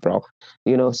whole lot, bro.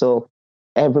 So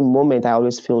every moment I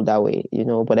always feel that way,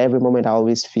 but every moment I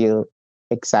always feel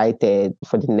excited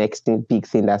for the next big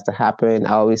thing that's to happen.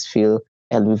 I always feel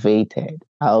elevated.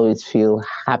 I always feel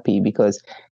happy because,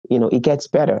 it gets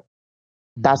better.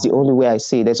 That's Mhm. the only way I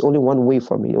see it. There's only one way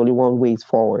for me, only one way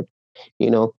forward,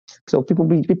 you know. So people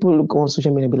look on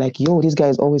social media and be like, yo, this guy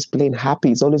is always playing happy.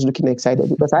 He's always looking excited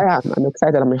because I am. I'm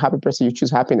excited. I'm a happy person. You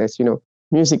choose happiness.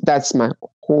 Music, that's my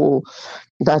whole,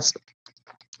 that's,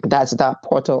 that's that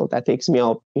portal that takes me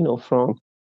up, from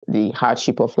the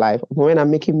hardship of life. When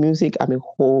I'm making music, I'm in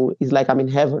whole, it's like I'm in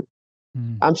heaven.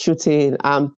 Mhm. I'm shooting,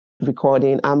 I'm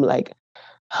recording, I'm like,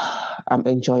 I'm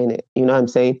enjoying it. You know what I'm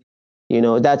saying?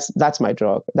 That's my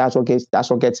drug. That's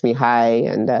what gets me high,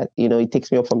 and that, it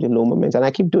takes me up from the low moments, and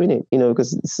I keep doing it,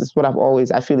 because this is what I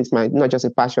feel it's my, not just a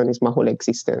passion, it's my whole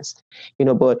existence,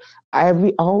 but I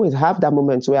always have that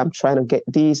moment where I'm trying to get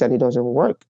this and it doesn't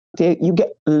work. You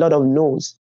get a lot of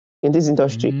no's in this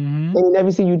industry. Mm-hmm. And in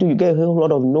everything you do, you get a whole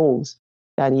lot of no's.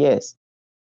 And yes,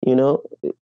 you know,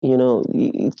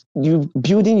 you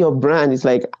building your brand is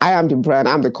like, I am the brand,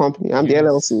 I'm the company, I'm the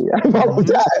LLC, I'm all of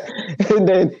that. And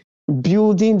then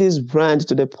building this brand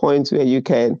to the point where you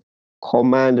can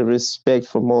command respect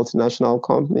from multinational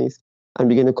companies and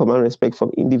begin to command respect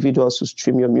from individuals who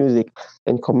stream your music,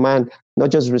 and command not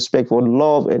just respect, but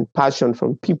love and passion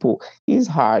from people is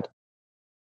hard.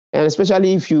 And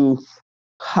especially if you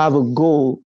have a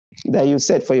goal that you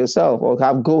set for yourself, or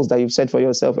have goals that you've set for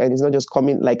yourself, and it's not just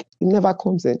coming, like, it never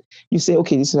comes in. You say,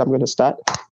 okay, this is how I'm going to start,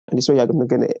 and this way you're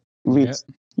going to reach. Yep.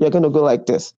 You're going to go like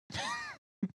this.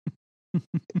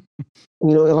 A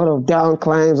lot of down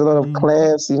climbs, a lot of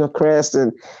clefts, crests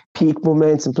and peak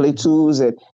moments and plateaus,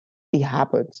 and it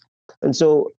happens. And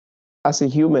so as a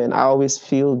human, I always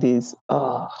feel this,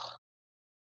 and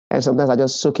sometimes I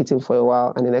just soak it in for a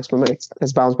while, and the next moment,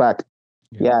 let's bounce back.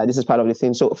 Yeah, this is part of the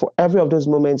thing. So for every of those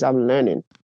moments, I'm learning.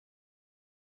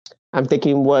 I'm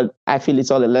taking what I feel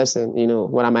it's all a lesson.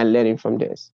 What am I learning from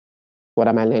this? What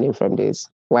am I learning from this?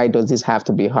 Why does this have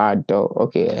to be hard though?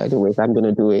 Okay, anyways, I'm going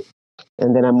to do it.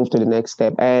 And then I move to the next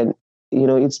step. And,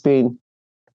 it's been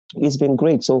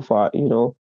great so far.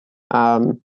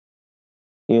 I've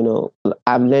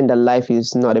learned that life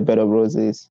is not a bed of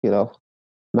roses.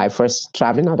 My first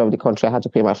traveling out of the country, I had to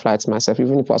pay my flights myself.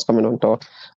 Even if I was coming on tour,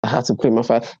 I had to pay my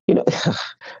flight.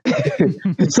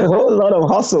 It's a whole lot of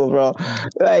hustle, bro.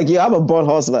 Like, I'm a born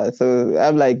hustler. So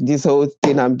I'm like, this whole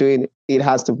thing I'm doing, it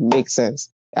has to make sense.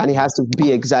 And it has to be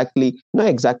not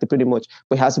exactly pretty much,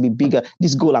 but it has to be bigger.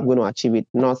 This goal, I'm going to achieve it.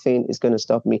 Nothing is going to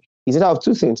stop me. Is it I have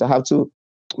two things? I have two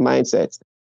mindsets.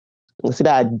 It's either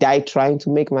I die trying to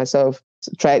make myself,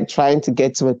 trying to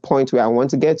get to a point where I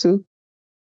want to get to,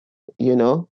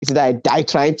 it's that I die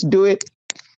trying to do it,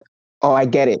 or I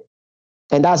get it.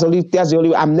 And that's the only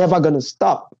way. I'm never going to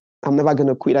stop. I'm never going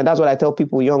to quit. And that's what I tell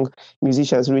people, young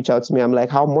musicians who reach out to me. I'm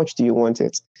like, how much do you want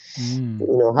it?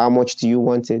 How much do you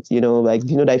want it? Like,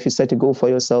 that if you set a goal for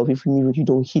yourself, if you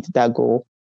don't hit that goal,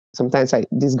 sometimes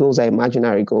these goals are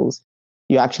imaginary goals.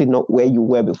 You're actually not where you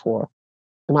were before.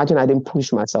 Imagine I didn't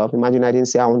push myself. Imagine I didn't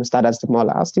say I want to start as the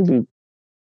Mauler. I'll still be,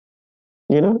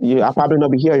 I'll probably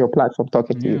not be here on your platform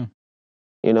talking to you.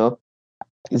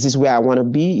 Is this where I want to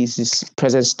be? Is this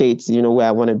present state, where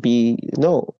I want to be?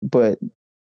 No, but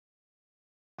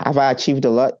have I achieved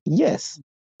a lot? Yes.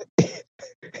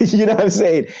 You know what I'm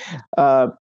saying?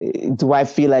 Do I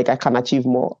feel like I can achieve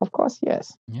more? Of course,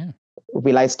 yes. Yeah.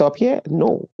 Will I stop here?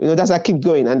 No. I keep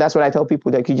going. And that's what I tell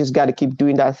people, that you just got to keep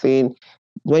doing that thing.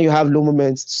 When you have low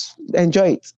moments,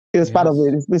 enjoy it. It's part of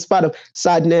it. It's part of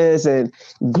sadness and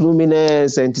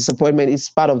gloominess and disappointment. It's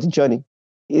part of the journey.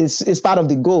 It's part of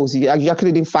the goals. You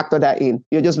actually didn't factor that in.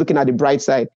 You're just looking at the bright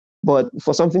side. But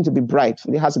for something to be bright,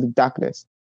 it has to be darkness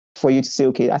for you to say,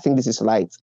 okay, I think this is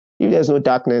light. If there's no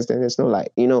darkness, then there's no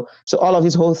light. So all of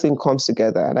this whole thing comes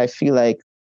together, and I feel like,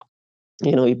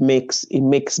 it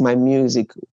makes my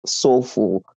music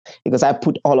soulful, because I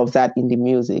put all of that in the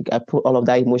music. I put all of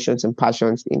that emotions and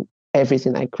passions in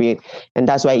everything I create, and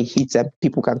that's why it hits, and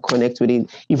people can connect with it,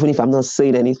 even if I'm not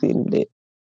saying anything.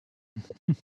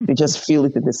 They just feel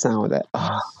it in the sound. That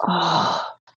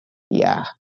yeah,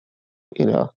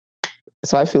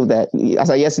 So I feel that. As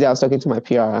yesterday, I was talking to my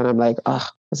PR, and I'm like,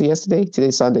 was it yesterday?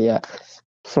 Today's Sunday, yeah.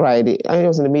 Friday, it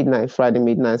was in the midnight. Friday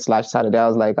midnight / Saturday. I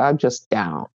was like, I'm just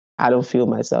down. I don't feel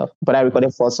myself. But I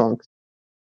recorded 4 songs,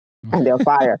 and they're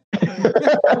fire.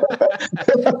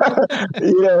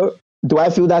 Do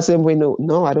I feel that same way?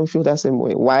 No, I don't feel that same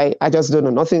way. Why? I just don't know.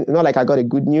 Nothing. Not like I got a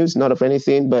good news, not of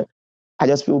anything, but I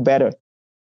just feel better.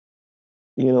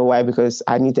 Why? Because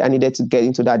I needed to get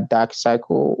into that dark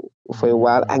cycle for a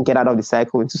while and get out of the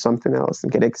cycle into something else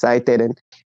and get excited,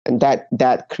 and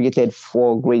that created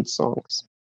 4 great songs.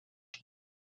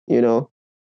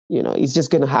 It's just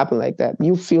gonna happen like that.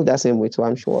 You feel that same way too,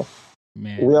 I'm sure.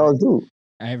 Man, we all do.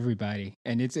 Everybody,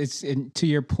 and it's to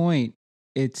your point,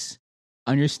 it's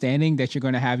understanding that you're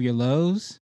going to have your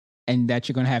lows and that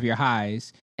you're going to have your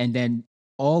highs, and then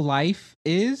all life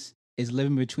is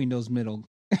living between those middle.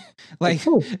 like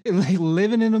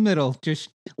living in the middle, just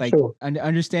like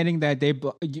understanding that they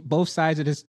both sides of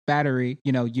this battery,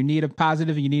 you need a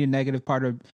positive and you need a negative part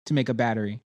to make a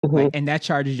battery. And that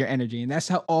charges your energy, and that's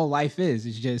how all life is.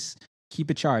 It's just keep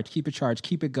it charged, keep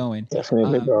it going.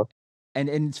 Definitely, bro. And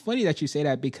it's funny that you say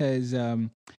that, because I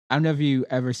don't know if you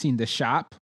ever seen The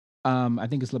Shop I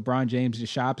think it's LeBron James'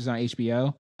 Shop is on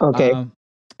HBO. Okay. Um,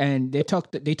 and they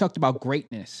talked about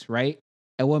greatness, right?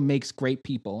 And what makes great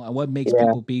people and what makes Yeah.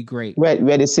 people be great. Where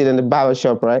they sit in the barber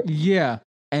shop, right? Yeah.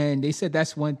 And they said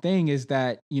that's one thing is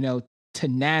that,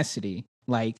 tenacity.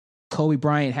 Like Kobe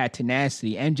Bryant had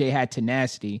tenacity, MJ had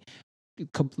tenacity,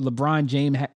 LeBron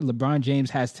James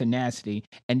has tenacity,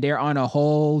 and they're on a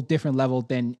whole different level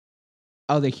than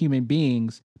other human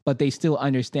beings, but they still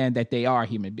understand that they are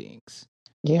human beings.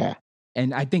 Yeah.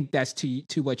 And I think that's to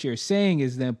what you're saying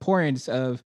is the importance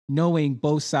of knowing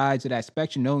both sides of that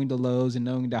spectrum, knowing the lows and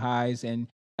knowing the highs, and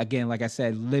again, like I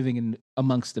said, living in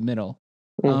amongst the middle.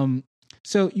 Mm. Um,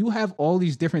 so you have all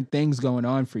these different things going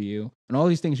on for you, and all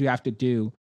these things you have to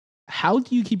do. How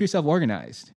do you keep yourself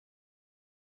organized?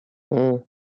 Mm.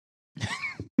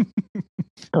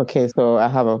 Okay, so I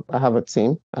have a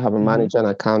team. I have a Mm-hmm. manager, an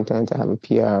accountant. I have a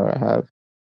PR. I have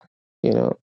you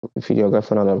know a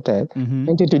videographer, and all of that. Mm-hmm.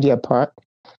 And they do their part.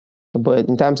 But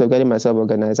in terms of getting myself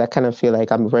organized, I kind of feel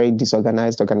like I'm a very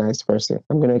organized person.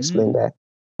 I'm going to explain that.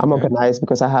 I'm Okay. organized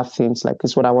because I have things like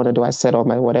this is what I want to do. I set all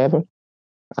my whatever.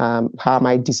 How am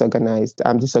I disorganized?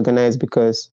 I'm disorganized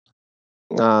because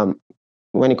um,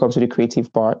 when it comes to the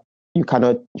creative part, you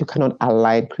cannot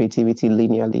align creativity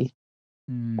linearly.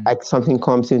 Like something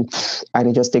comes in and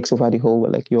it just takes over the whole.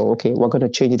 Like you're okay, we're going to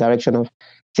change the direction of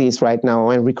things right now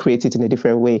and recreate it in a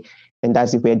different way, and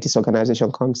that's where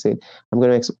disorganization comes in. I'm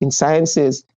going to in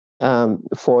sciences,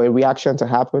 for a reaction to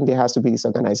happen, there has to be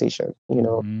disorganization.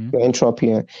 Your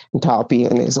entropy and enthalpy,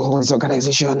 and there's all this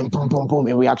organization, and boom, boom, boom,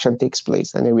 a reaction takes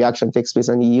place, and a reaction takes place,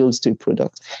 and it yields to a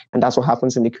product, and that's what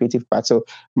happens in the creative part. So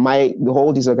the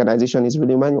whole disorganization is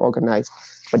really man organized,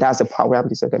 but that's the part where I'm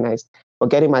disorganized. But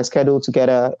getting my schedule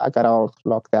together, I got all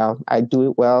locked down. I do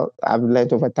it well. I've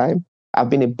learned over time.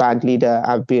 I've been a band leader.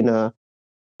 I've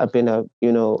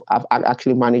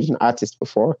actually managed an artist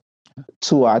before,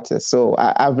 two artists. So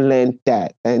I've learned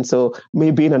that. And so me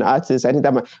being an artist, I think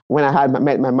that when I had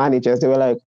met my managers, they were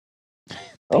like,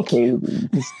 okay,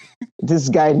 this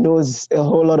guy knows a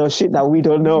whole lot of shit that we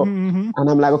don't know. Mm-hmm. And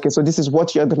I'm like, okay, so this is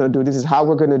what you're gonna do. This is how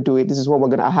we're gonna do it. This is what we're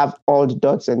gonna. I have all the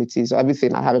dots and the T's. So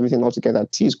everything. I have everything all together.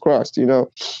 T's crossed.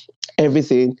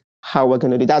 Everything. How we're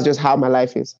gonna do. That's just how my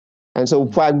life is. And so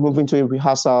before I move into a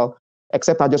rehearsal,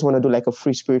 except I just want to do like a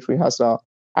free spirit rehearsal.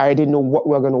 I already know what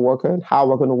we're gonna work on, how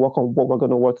we're gonna work on, what we're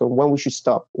gonna work on, when we should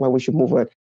stop, when we should move on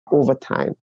over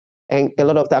time. And a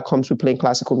lot of that comes with playing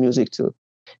classical music too.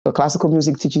 But classical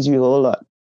music teaches you a whole lot.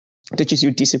 It teaches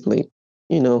you discipline.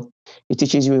 It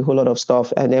teaches you a whole lot of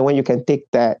stuff. And then when you can take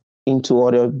that into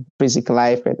other basic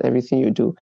life and everything you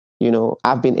do,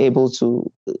 I've been able to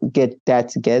get that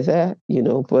together.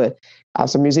 But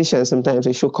as a musician, sometimes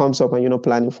a show comes up and you're not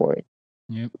planning for it.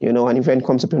 Yep. An event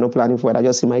comes up, you're not planning for it. I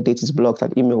just see my date is blocked.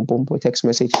 An email, boom, boom, text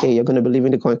message. Hey, you're gonna be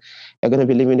leaving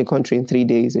the country in 3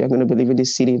 days. You're gonna be leaving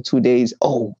this city in 2 days.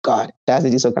 Oh God, that's a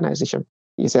disorganization.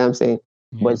 You see what I'm saying?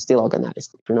 Yeah. But it's still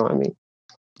organized. You know what I mean?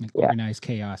 Like organized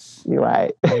chaos. You're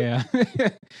right. Yeah.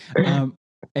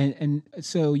 And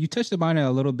so you touched upon it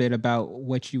a little bit about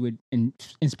what you would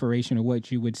inspiration or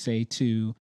what you would say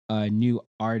to new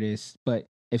artists. But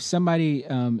if somebody,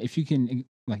 if you can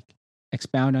like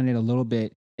expound on it a little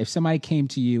bit, if somebody came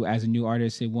to you as a new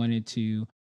artist and wanted to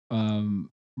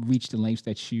reach the lengths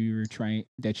that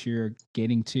you're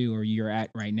getting to or you're at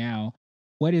right now,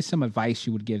 what is some advice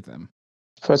you would give them?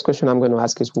 First question I'm going to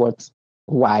ask is what?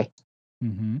 Why?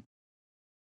 Mm-hmm.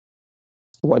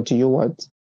 What do you want?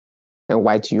 And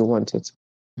why do you want it?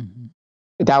 Mm-hmm.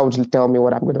 That would tell me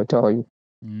what I'm going to tell you.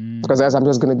 Because as I'm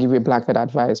just going to give you a blanket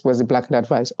advice. What's the blanket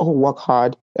advice? Oh, work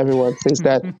hard. Everyone says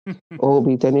that. Oh,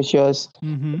 be tenacious.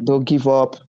 Mm-hmm. Don't give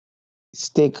up.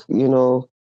 Stick, work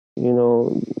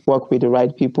with the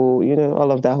right people,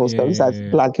 all of that whole stuff. That's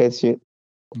blanket shit.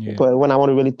 Yeah. But when I want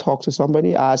to really talk to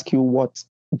somebody, I ask you, what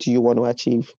do you want to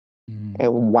achieve?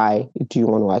 And why do you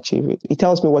want to achieve it? It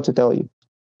tells me what to tell you.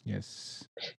 Yes.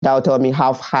 That will tell me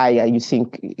how high you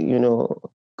think,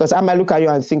 because I might look at you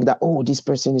and think that, oh, this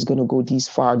person is going to go this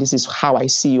far. This is how I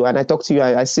see you. And I talk to you,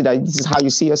 I see that this is how you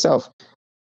see yourself.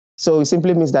 So it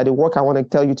simply means that the work I want to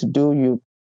tell you to do, you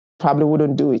probably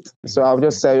wouldn't do it. So I'll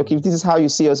just say, okay, if this is how you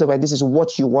see yourself and this is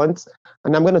what you want,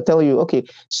 and I'm going to tell you, okay,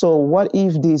 so what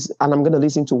if this, and I'm going to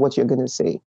listen to what you're going to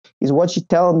say, is what you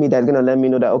tell me that's going to let me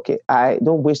know that, okay, I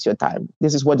don't waste your time.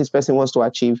 This is what this person wants to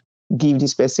achieve. Give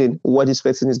this person what this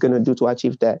person is going to do to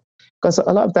achieve that. Because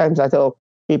a lot of times I tell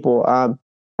people, I'm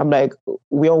like,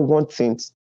 we all want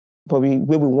things, but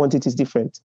where we want it is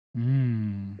different.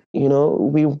 Some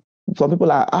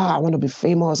people are, I want to be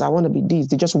famous. I want to be this.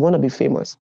 They just want to be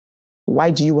famous.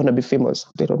 Why do you want to be famous?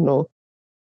 They don't know.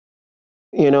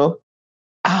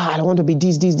 I don't want to be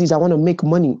this. I want to make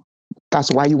money.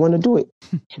 That's why you want to do it.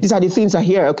 These are the things I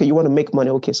hear. Okay, you want to make money.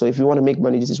 Okay, so if you want to make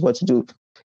money, this is what to do.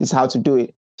 This is how to do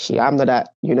it. Shit, I'm not that,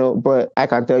 but I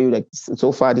can tell you, like,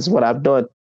 so far, this is what I've done.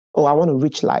 Oh, I want to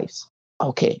reach lives.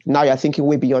 Okay, now you're thinking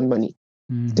way beyond money.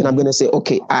 Then I'm going to say,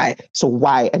 okay, so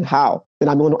why and how? Then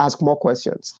I'm going to ask more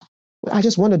questions. I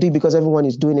just want to do it because everyone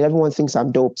is doing it. Everyone thinks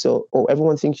I'm dope. So,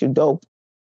 everyone thinks you're dope.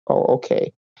 Oh,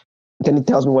 okay. Then it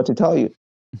tells me what to tell you.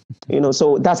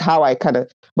 So that's how I kind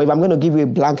of, but if I'm going to give you a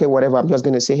blanket, whatever, I'm just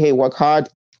going to say, hey, work hard.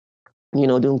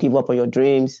 Don't give up on your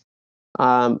dreams.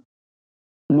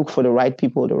 Look for the right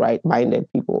people, the right minded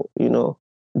people,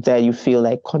 that you feel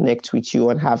like connect with you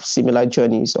and have similar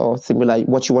journeys or similar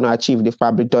what you want to achieve. They've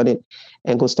probably done it,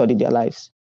 and go study their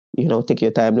lives. Take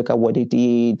your time, look at what they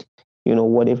did,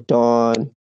 what they've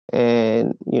done,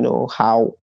 and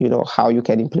how you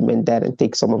can implement that and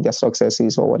take some of their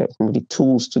successes or whatever, the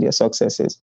tools to their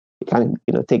successes. You can,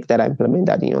 take that and implement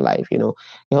that in your life, a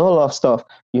whole lot of stuff,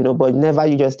 but never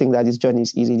you just think that this journey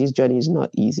is easy. This journey is not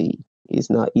easy. It's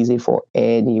not easy for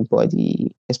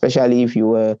anybody, especially if you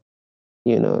were,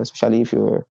 especially if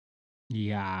you're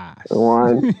yes.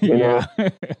 one, Yeah.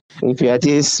 if you're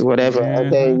this, whatever,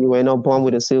 and then you were not born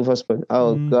with a silver spoon.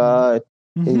 Oh God,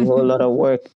 it's a whole lot of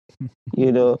work.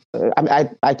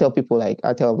 I tell people, like,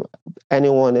 I tell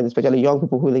anyone, and especially young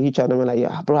people who reach out and like,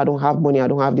 yeah, bro, I don't have money. I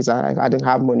don't have this. I don't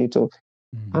have money to,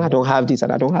 and I don't have this,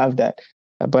 and I don't have that.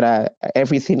 But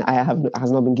everything I have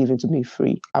has not been given to me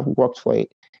free. I've worked for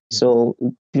it. Yeah. So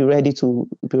be ready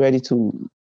to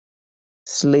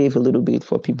slave a little bit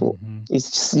for people.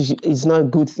 It's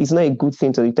not good. It's not a good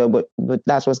thing to tell, but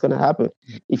that's what's going to happen.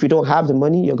 If you don't have the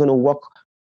money, you're going to work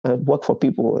for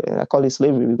people. I call it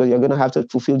slavery because you're going to have to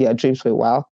fulfill their dreams for a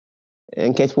while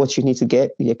and get what you need to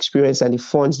get, the experience and the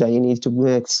funds that you need to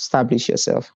establish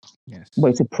yourself. Yes. But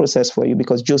it's a process for you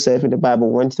because Joseph in the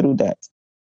Bible went through that.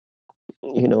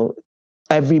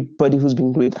 Everybody who's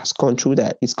been great has gone through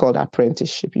that. It's called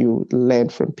apprenticeship. You learn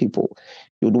from people.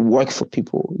 You work for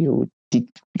people. You did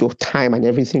your time and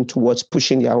everything towards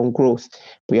pushing their own growth.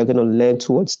 But you're going to learn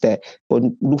towards that. But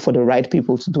look for the right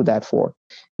people to do that for.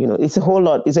 It's a whole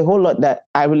lot. It's a whole lot that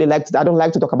I really like. I don't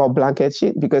like to talk about blanket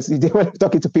shit because when I'm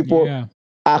talking to people,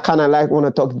 I kind of want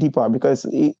to talk deeper because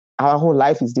our whole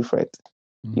life is different.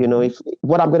 If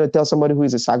what I'm going to tell somebody who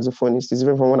is a saxophonist is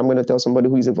different from what I'm going to tell somebody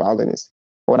who is a violinist.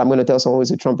 Or what I'm going to tell someone who's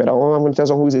a trumpeter, or I'm going to tell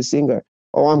someone who's a singer,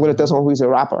 or I'm going to tell someone who's a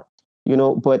rapper,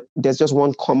 but there's just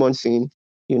one common thing,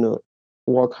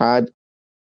 work hard,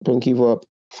 don't give up,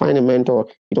 find a mentor.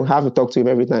 You don't have to talk to him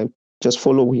every time. Just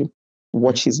follow him,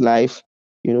 watch his life,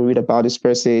 read about this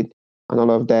person and all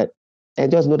of that.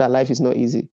 And just know that life is not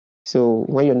easy. So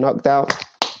when you're knocked out,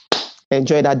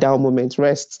 enjoy that down moment,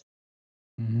 rest.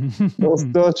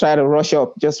 Don't try to rush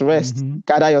up, just rest,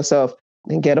 gather yourself,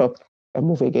 and get up and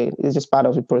move again. It's just part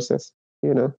of the process,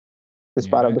 It's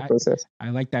part of the process. I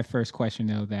like that first question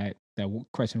though, that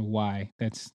question why.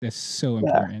 That's so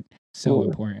important. So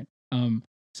important.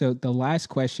 So the last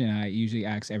question I usually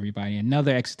ask everybody,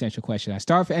 another existential question. I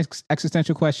start with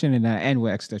existential question and then I end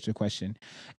with existential question.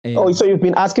 So you've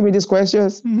been asking me these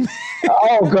questions?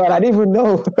 Oh God, I didn't even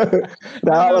know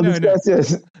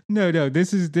questions. No.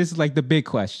 This is like the big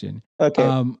question.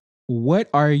 Okay. What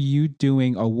are you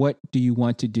doing, or what do you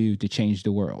want to do to change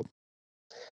the world?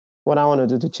 What I want to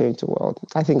do to change the world,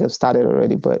 I think I've started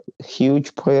already, but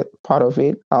huge part of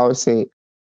it, I would say,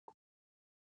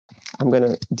 I'm going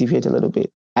to deviate a little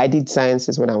bit. I did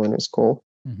sciences when I went to school,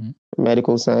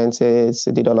 medical sciences.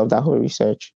 I did all of that whole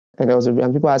research. And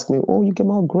people ask me, oh, you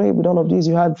came out great with all of this.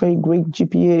 You had very great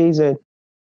GPAs and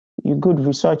you're good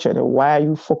researcher. And why are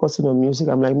you focusing on music?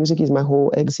 I'm like, music is my whole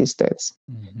existence.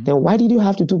 Then why did you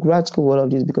have to do grad school, all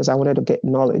of this? Because I wanted to get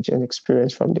knowledge and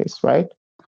experience from this, right?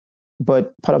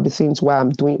 But part of the things why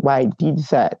I did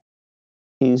that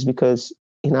is because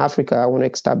in Africa, I want to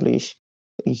establish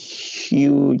a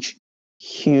huge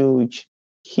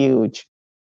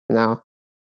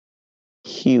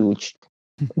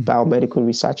biomedical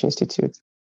research institute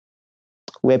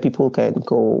where people can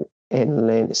go and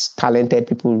learn, talented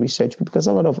people research, because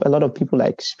a lot of people are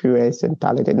experienced and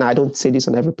talented. Now, I don't say this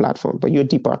on every platform, but you're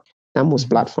deeper than most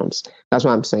platforms. That's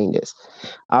why I'm saying this.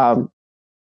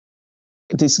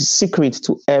 The secret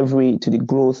to the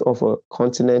growth of a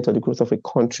continent or the growth of a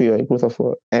country or the growth of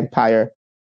an empire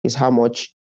is how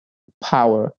much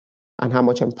power and how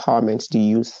much empowerment the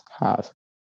youth have.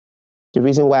 The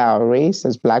reason why our race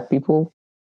as Black people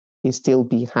is still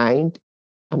behind,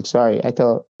 I'm sorry,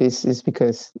 this is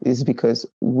because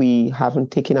we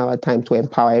haven't taken our time to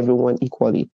empower everyone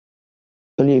equally.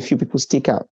 Only a few people stick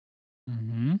out.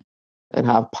 And and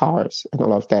have powers and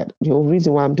all of that. The whole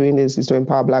reason why I'm doing this is to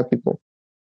empower Black people,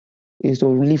 is to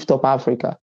lift up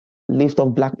Africa, lift up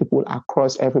Black people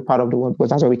across every part of the world,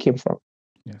 because that's where we came from.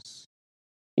 Yes.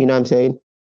 You know what I'm saying?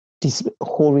 This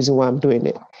whole reason why I'm doing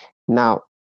it. Now,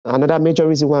 another major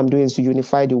reason why I'm doing it is to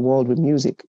unify the world with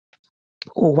music.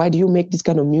 Oh, why do you make this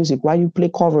kind of music? Why do you play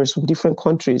covers from different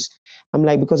countries? I'm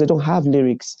like, because I don't have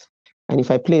lyrics. And if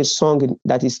I play a song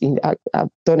that is I've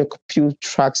done a few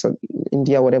tracks on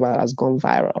India, whatever, has gone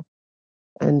viral.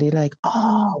 And they're like,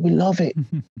 oh, we love it.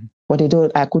 But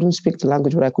I couldn't speak the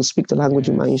language, but I could speak the language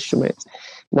with my instruments.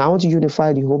 Now I want to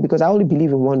unify the whole, because I only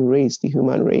believe in one race, the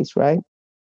human race, right?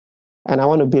 And I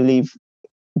want to believe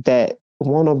that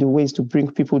one of the ways to bring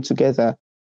people together,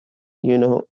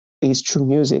 is through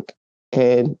music.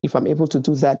 And if I'm able to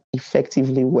do that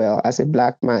effectively well as a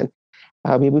Black man,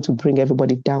 I'll be able to bring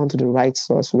everybody down to the right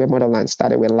source where Motherland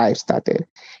started, where life started,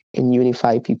 and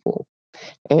unify people.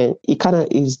 And it kind of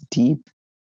is deep.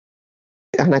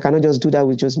 And I cannot just do that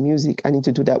with just music. I need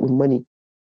to do that with money.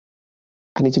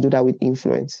 I need to do that with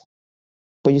influence.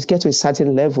 But you get to a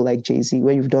certain level, like Jay-Z,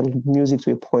 where you've done music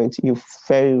to a point, you're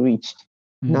very rich.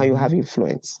 Mm-hmm. Now you have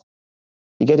influence.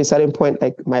 You get to a certain point,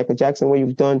 like Michael Jackson, where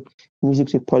you've done music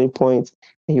to a point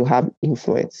and you have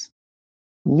influence.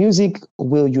 Music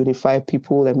will unify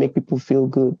people and make people feel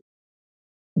good.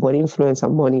 But influence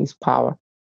and money is power.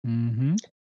 Mm-hmm.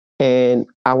 And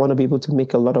I want to be able to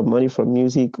make a lot of money from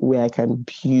music where I can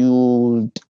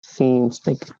build things,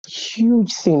 like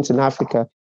huge things in Africa,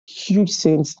 huge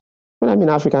things. When I mean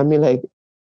Africa, I mean like,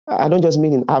 I don't just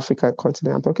mean in Africa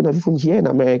continent. I'm talking of even here in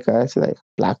America, it's like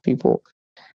Black people.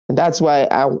 And that's why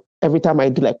every time I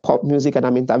do like pop music and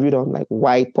I'm interviewed on like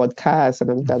white podcasts and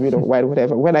I'm interviewed on white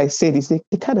whatever, when I say this, they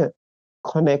kind of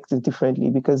connect differently,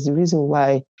 because the reason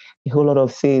why a whole lot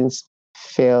of things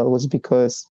fail was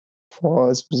because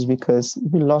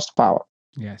we lost power.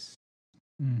 Yes.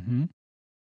 Mm-hmm.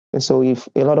 And so if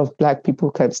a lot of Black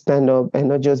people can stand up and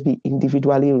not just be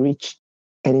individually rich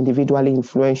and individually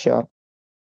influential,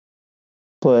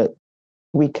 but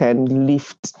we can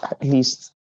lift at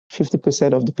least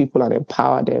 50% of the people and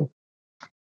empower them,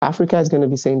 Africa is going to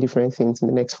be saying different things in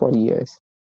the next 40 years.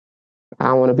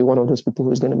 I want to be one of those people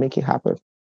who's going to make it happen.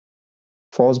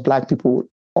 For us Black people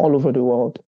all over the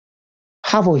world,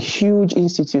 have a huge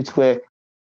institute where,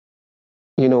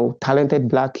 talented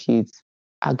Black kids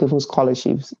are given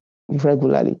scholarships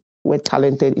regularly, where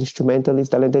talented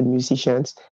instrumentalists, talented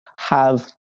musicians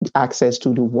have access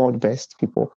to the world best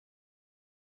people.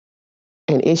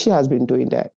 And Asia has been doing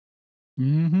that.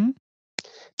 Mm-hmm.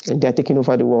 And they're taking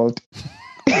over the world.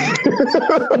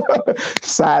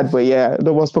 Sad, but yeah,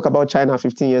 no one spoke about China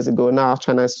 15 years ago. Now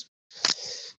China's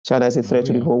a threat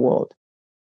to the whole world.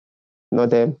 Not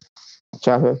them.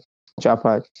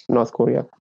 Japan, North Korea.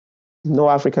 No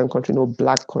African country, no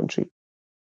Black country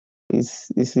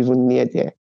is even near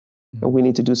there. And we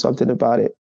need to do something about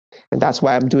it. And that's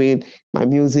why I'm doing my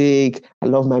music. I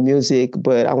love my music,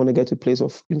 but I want to get to a place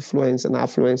of influence and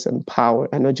affluence and power.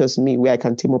 And not just me, where I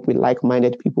can team up with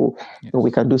like-minded people and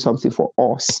we can do something for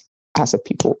us as a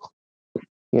people.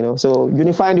 So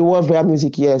unifying the world via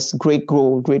music, yes, great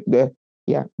goal, great there.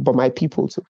 Yeah, but my people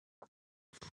too.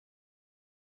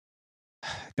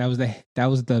 That was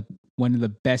the one of the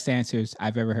best answers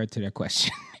I've ever heard to that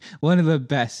question. One of the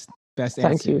best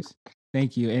answers.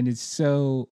 Thank you. And it's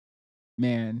so,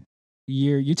 man,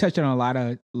 you touched on a lot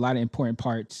of important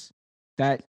parts.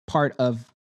 That part of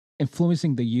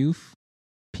influencing the youth,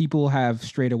 people have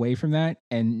strayed away from that,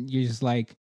 and you're just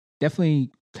like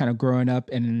definitely kind of growing up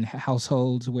in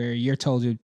households where you're told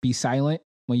to be silent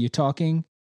when you're talking,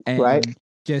 and right.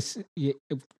 Just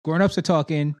grown-ups are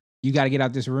talking, you got to get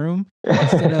out this room,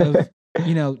 instead of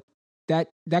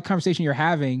that conversation you're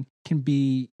having can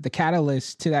be the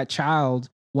catalyst to that child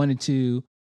wanting to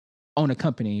own a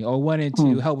company or wanting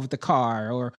to help with the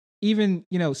car, or even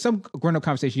some grown-up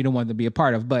conversation you don't want them to be a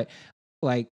part of. But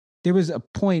like, there was a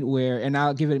point where, and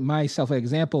I'll give it myself an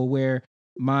example, where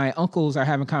my uncles are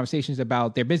having conversations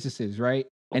about their businesses, right?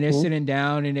 And they're sitting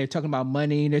down and they're talking about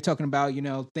money, and they're talking about,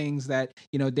 things that,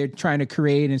 they're trying to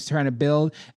create and trying to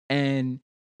build. And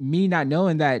me not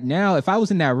knowing that now, if I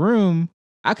was in that room,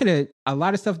 I could have, a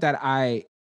lot of stuff that I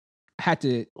had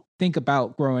to think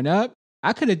about growing up,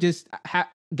 I could have just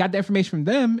got the information from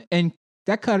them, and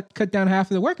that cut down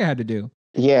half of the work I had to do.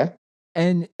 Yeah.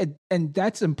 And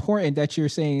that's important that you're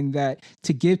saying that,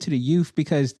 to give to the youth,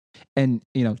 because, and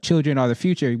children are the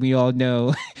future. We all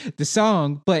know the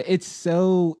song, but it's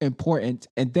so important.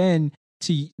 And then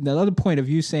to the other point of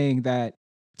you saying that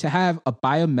to have a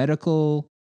biomedical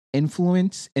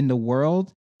influence in the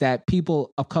world, that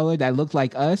people of color that look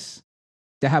like us,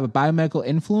 that have a biomedical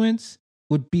influence,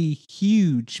 would be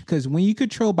huge, because when you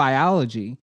control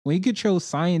biology, when you control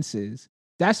sciences,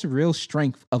 that's the real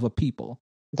strength of a people.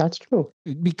 That's true.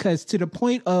 Because to the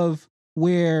point of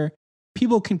where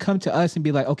people can come to us and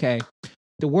be like, okay,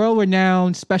 the world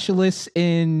renowned specialist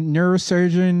in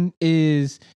neurosurgeon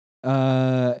is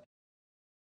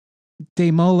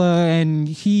Damola, and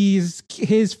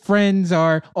his friends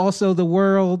are also the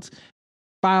world's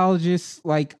biologists,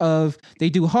 like of they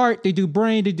do heart, they do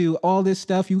brain, they do all this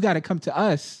stuff. You got to come to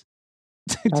us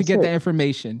to get the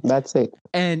information. That's it.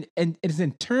 And it's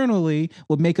internally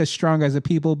will make us stronger as a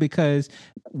people, because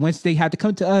once they had to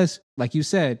come to us, like you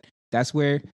said, that's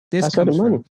where this comes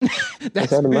from.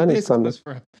 That's where the money comes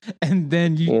from. And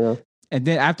then and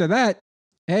then after that,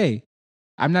 hey,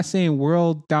 I'm not saying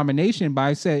world domination, but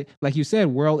I said, like you said,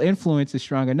 world influence is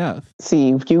strong enough. See,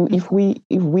 if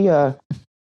we are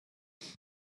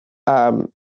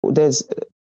there's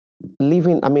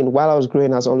living, I mean, while I was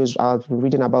growing, I was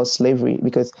reading about slavery,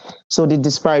 because so the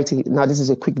disparity, now this is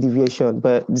a quick deviation,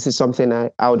 but this is something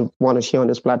I would want to share on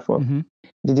this platform. Mm-hmm.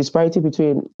 The disparity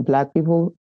between Black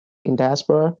people in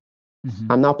diaspora,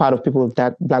 I'm now part of people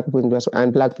that Black people in diaspora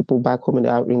and Black people back home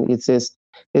it's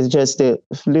just a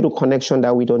little connection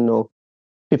that we don't know.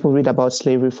 People read about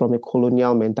slavery from a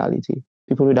colonial mentality.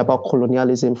 People read about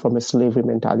colonialism from a slavery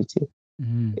mentality.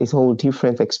 It's whole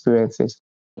different experiences,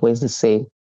 but it's the same.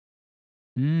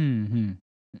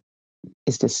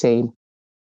 It's the same.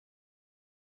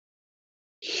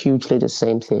 Hugely the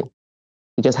same thing.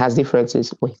 It just has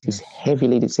differences, but it is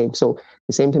heavily the same. So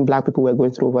the same thing Black people were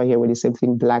going through over here were the same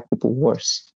thing Black people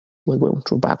worse were going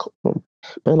through back home.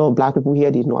 But a lot of Black people here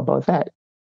didn't know about that.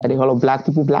 And a lot of Black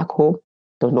people back home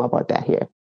don't know about that here.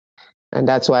 And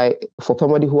that's why for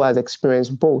somebody who has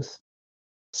experienced both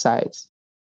sides,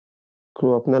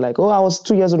 grew up not like, oh, I was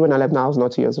 2 years old when I left. No, I was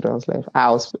not 2 years old when I was left. I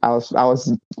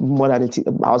was more than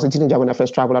I was a teenager when I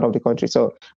first traveled out of the country.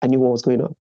 So I knew what was going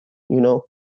on.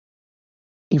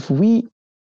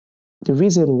 The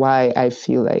reason why I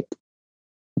feel like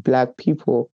Black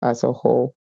people as a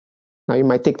whole, now you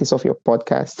might take this off your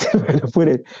podcast when I put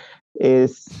it,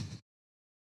 is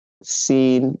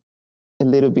seen a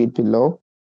little bit below.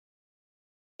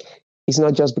 It's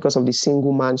not just because of the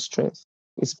single man's strength.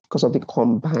 It's because of the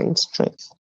combined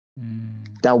strength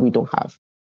that we don't have.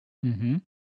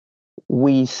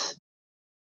 With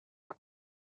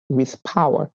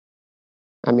power,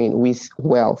 I mean, with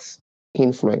wealth,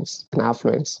 influence, and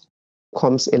affluence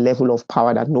comes a level of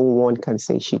power that no one can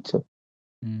say shit to.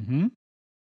 And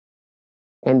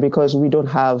because we don't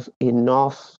have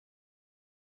enough,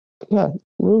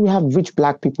 we have rich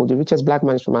Black people. The richest Black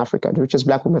man is from Africa. The richest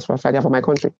Black woman is from my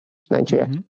country, Nigeria.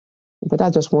 But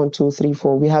that's just 1, 2, 3,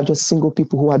 4. We have just single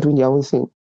people who are doing their own thing.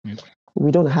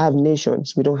 We don't have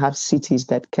nations. We don't have cities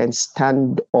that can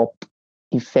stand up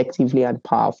effectively and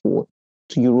powerful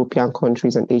to European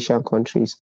countries and Asian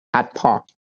countries at par.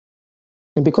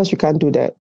 And because you can't do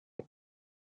that,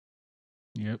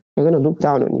 they're going to look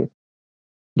down on you.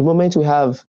 The moment we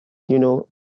have,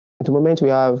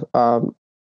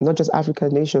 not just African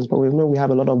nations, but we have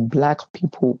a lot of Black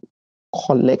people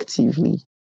collectively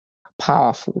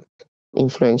powerful,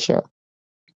 influential.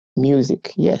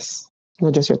 Music, yes,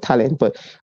 not just your talent, but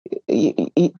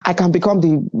I can become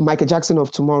the Michael Jackson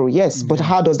of tomorrow, yes, but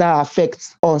how does that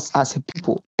affect us as a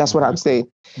people? That's what I'm saying.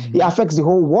 It affects the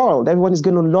whole world. Everyone is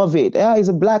going to love it. Yeah, he's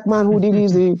a Black man who did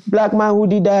this, the Black man who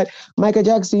did that. Michael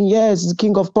Jackson, yes, the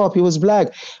king of pop, he was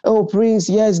Black. Oh, Prince,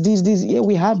 yes, this. Yeah,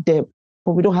 we have them,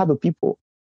 but we don't have a people.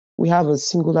 We have a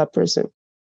singular person.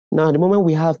 Now, the moment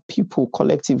we have people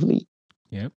collectively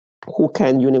who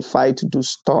can unify to do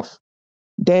stuff,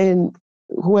 then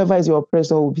whoever is your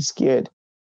oppressor will be scared.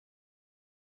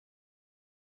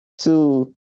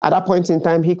 So at that point in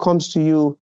time, he comes to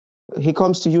you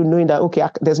knowing that, okay,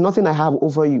 there's nothing I have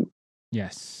over you.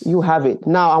 Yes. You have it.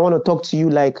 Now I want to talk to you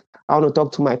like I want to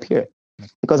talk to my peer.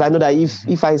 Because I know that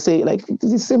if I say, like,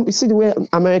 you see the way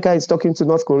America is talking to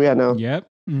North Korea now.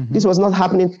 This was not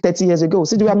happening 30 years ago.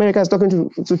 See the way America is talking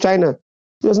to China.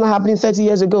 It was not happening 30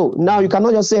 years ago. Now you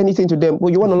cannot just say anything to them.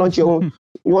 Well, you want to launch your own.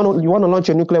 You want to launch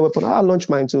your nuclear weapon. I'll launch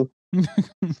mine too.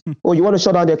 Or you want to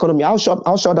shut down the economy. I'll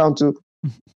shut down too.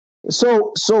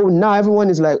 So now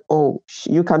everyone is like, oh,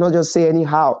 you cannot just say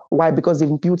anyhow. Why? Because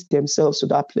they've built themselves to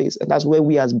that place, and that's where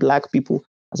we as Black people,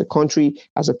 as a country,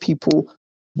 as a people,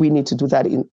 we need to do that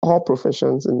in all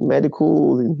professions, in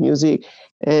medical, in music,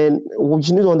 and what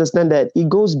you need to understand that it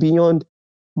goes beyond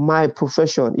my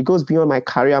profession. It goes beyond my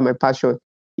career, my passion.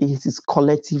 It is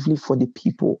collectively for the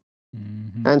people.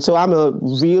 And so I'm a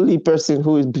really person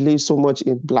who believes so much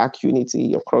in Black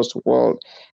unity across the world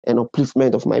and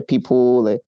upliftment of my people.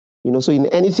 So in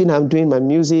anything I'm doing, my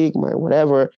music, my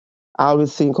whatever, I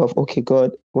always think of, okay,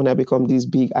 God, when I become this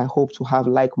big, I hope to have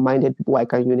like-minded people I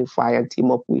can unify and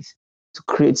team up with to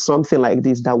create something like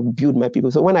this that will build my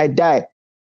people. So when I die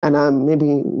and I'm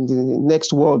maybe in the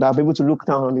next world, I'll be able to look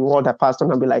down on the world I passed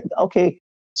on and be like, okay,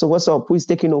 so what's up? Who's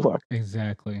taking over?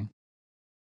 Exactly.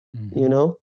 You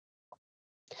know?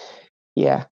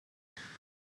 Yeah.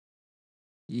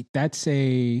 That's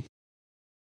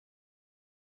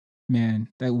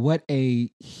what a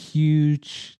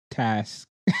huge task.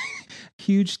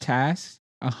 Huge task,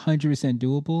 100%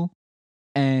 doable,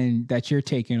 and that you're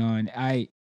taking on. I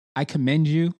commend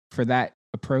you for that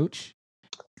approach.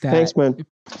 Thanks, man.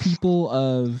 People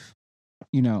of,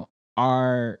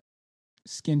 our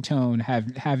skin tone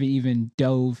haven't even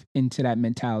dove into that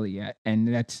mentality yet, and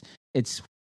it's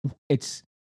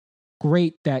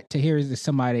great to hear that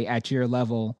somebody at your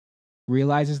level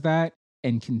realizes that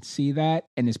and can see that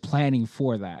and is planning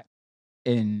for that,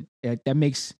 and that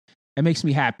makes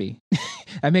me happy.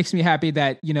 That makes me happy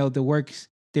that the works,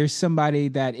 there's somebody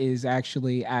that is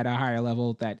actually at a higher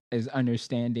level that is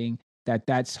understanding that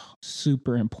that's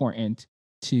super important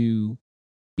to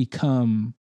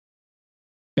become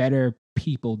better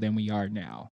people than we are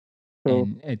now. True.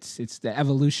 And it's the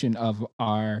evolution of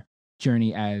our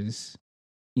journey as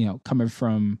coming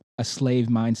from a slave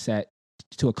mindset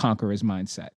to a conqueror's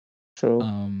mindset. True.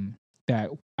 That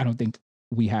I don't think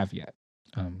we have yet.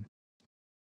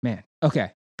 Man,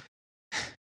 okay.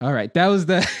 All right, that was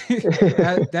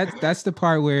that's the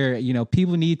part where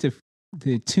people need to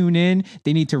tune in.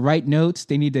 They need to write notes.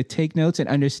 They need to take notes and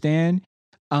understand.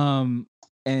 And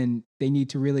they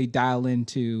need to really dial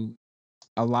into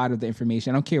a lot of the information.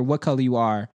 I don't care what color you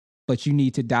are, but you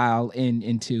need to dial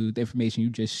into the information you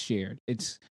just shared.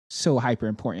 It's so hyper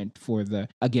important for the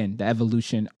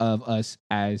evolution of us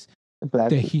as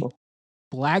Black people.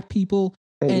 Black people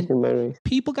and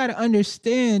people got to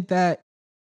understand that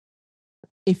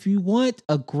if you want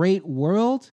a great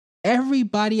world,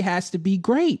 everybody has to be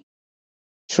great.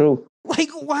 True. Like,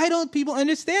 why don't people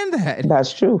understand that?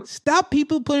 That's true. Stop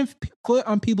people putting foot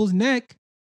on people's neck,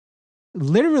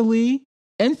 literally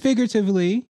and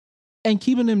figuratively, and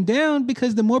keeping them down,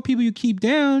 because the more people you keep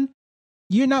down,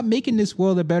 you're not making this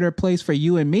world a better place for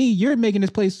you and me. You're making this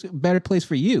place a better place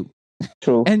for you.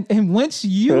 True. And once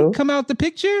you come out the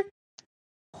picture,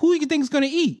 who you think is going to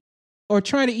eat or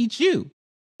try to eat you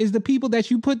is the people that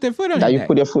you put their foot on. That you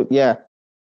put your foot, yeah.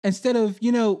 Instead of,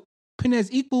 putting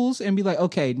as equals and be like,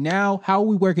 okay, now how are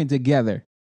we working together?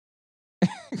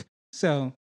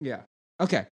 So, yeah.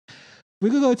 Okay. We're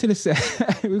going to go to the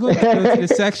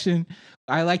section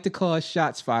I like to call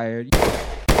shots fired.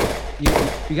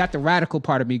 You got the radical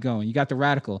part of me going. You got the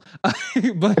radical.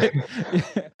 But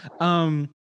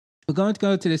we're going to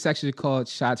go to this section called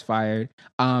shots fired.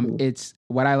 It's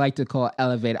what I like to call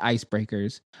elevated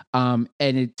icebreakers. And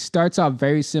it starts off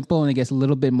very simple and it gets a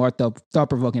little bit more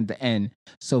thought-provoking at the end.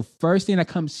 So first thing that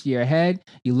comes to your head,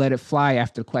 you let it fly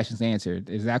after the question's answered.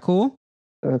 Is that cool?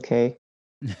 Okay.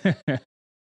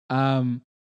 All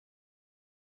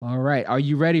right. Are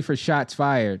you ready for shots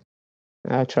fired?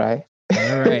 I'll try.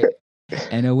 All right.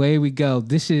 And away we go.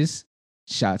 This is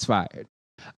shots fired.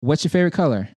 What's your favorite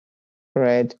color?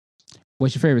 Red.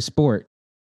 What's your favorite sport?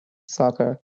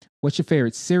 Soccer. What's your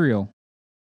favorite cereal?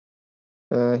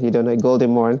 You don't know,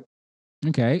 Golden Morn.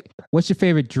 Okay. What's your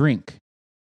favorite drink?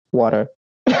 Water.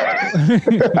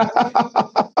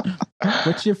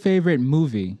 What's your favorite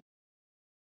movie?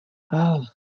 Oh.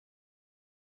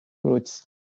 Roots.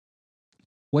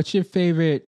 What's your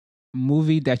favorite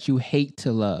movie that you hate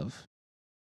to love?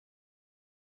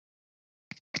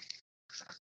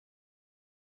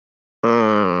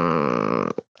 I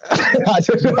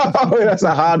don't know. That's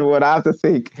a hard one. I have to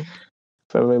think.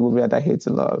 Favorite movie that I hate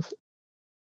to love.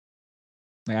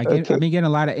 Like I've been getting a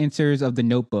lot of answers of The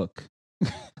Notebook.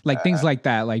 Like things like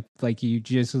that. Like you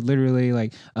just literally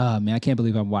like, oh man, I can't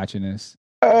believe I'm watching this.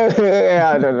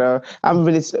 I don't know. I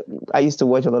used to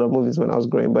watch a lot of movies when I was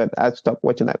growing, but I stopped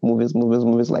watching like movies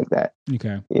like that.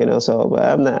 Okay. So but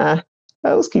I'm not.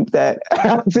 I'll skip that.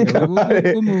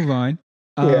 We'll move on.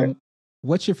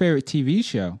 What's your favorite TV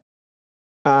show?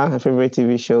 My favorite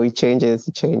TV show, it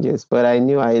changes. But I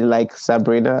knew I like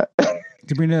Sabrina.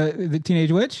 Sabrina the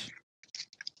Teenage Witch?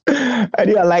 I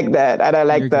knew I like that. And I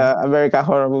like the American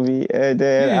Horror Movie. And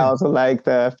then I also like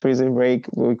the Prison Break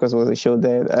because it was a show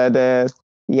then. And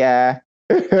yeah.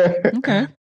 Okay.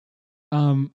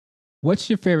 What's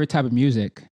your favorite type of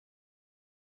music?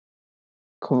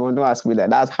 Come on, don't ask me that.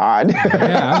 That's hard.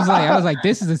 Yeah, I was like,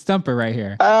 this is a stumper right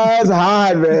here. That's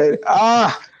hard, man.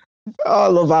 I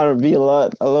love R&B a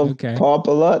lot. I love Okay. pop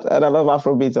a lot, and I love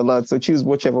Afrobeat a lot. So choose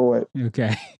whichever one.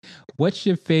 Okay. What's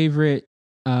your favorite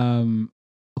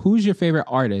who's your favorite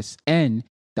artist? And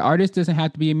the artist doesn't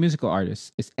have to be a musical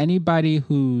artist. It's anybody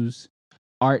whose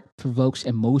art provokes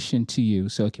emotion to you.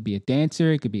 So it could be a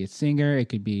dancer, it could be a singer, it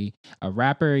could be a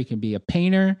rapper, it could be a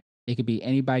painter, it could be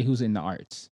anybody who's in the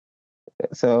arts.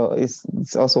 So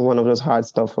it's also one of those hard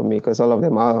stuff for me because all of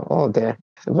them are all there.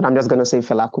 But I'm just gonna say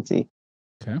Fela Kuti.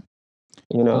 Okay.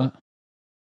 You know,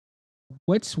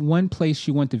 What's one place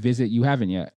you want to visit you haven't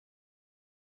yet?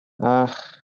 uh,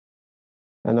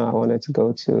 I know I wanted to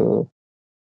go to.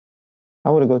 I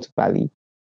want to go to Bali.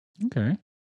 Okay.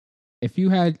 If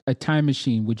you had a time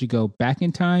machine, would you go back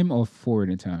in time or forward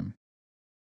in time?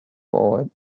 Forward.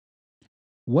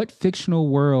 What fictional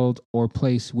world or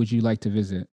place would you like to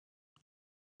visit?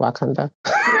 Wakanda.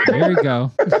 There we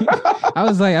go. I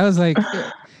was like,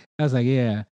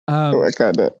 yeah.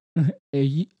 Wakanda.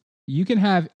 You can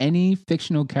have any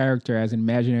fictional character as an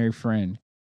imaginary friend.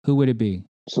 Who would it be?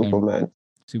 Superman.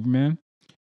 Superman?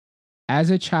 As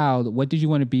a child, what did you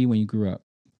want to be when you grew up?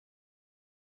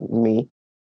 Me.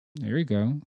 There you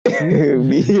go.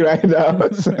 Me right now.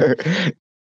 So,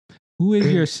 Who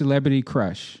is your celebrity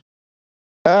crush?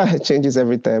 it changes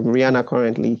every time. Rihanna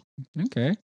currently.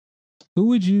 Okay. Who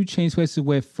would you change places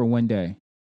with for one day?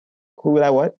 Who would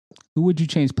I what? Who would you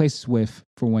change places with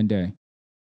for one day?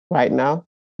 Right now?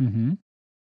 Mm-hmm.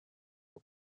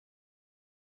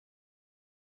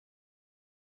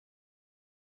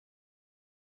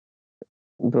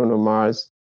 Bruno Mars.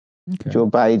 Okay. Joe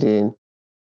Biden.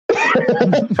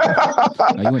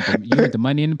 Oh, you went the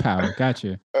money and the power.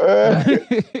 Gotcha.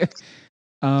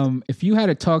 If you had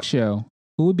a talk show,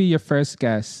 who would be your first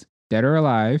guest, dead or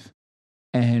alive,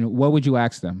 and what would you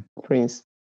ask them? Prince.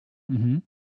 Mm-hmm.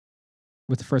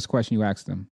 What's the first question you ask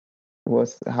them?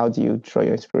 How do you draw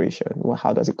your inspiration? Well,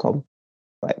 how does it come?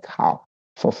 Like how?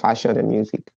 For fashion and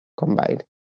music combined.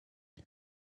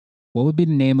 What would be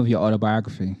the name of your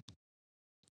autobiography?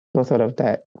 No thought of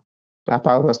that. I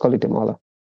probably must call it Demola.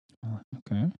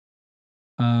 Okay.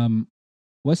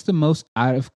 What's the most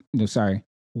out of no sorry.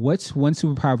 What's one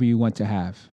superpower you want to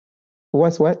have?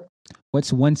 What's what?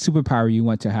 What's one superpower you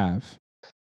want to have?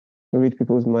 Read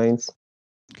people's minds.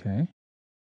 Okay.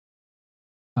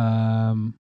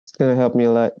 It's gonna help me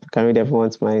a lot. Can read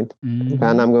everyone's mind. Mm-hmm.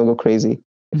 And I'm gonna go crazy.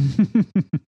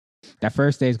 That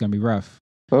first day is gonna be rough.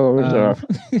 Oh, really rough.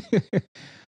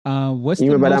 What's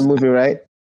you remember that movie, right?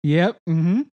 Yep.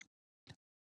 Mm-hmm.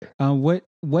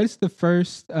 What's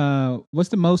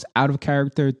the most out of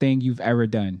character thing you've ever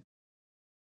done?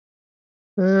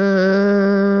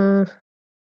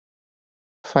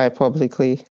 Fight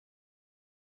publicly.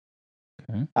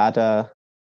 Okay. At a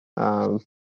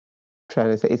trying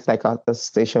to say it's like at the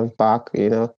station park,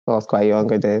 I was quite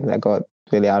younger then. I got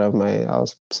really I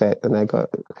was upset and I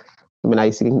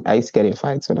used to get in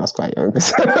fights when I was quite young.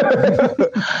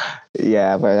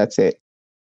 Yeah, but that's it.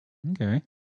 Okay.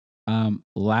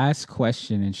 Last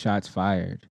question and shots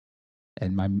fired.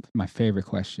 And my favorite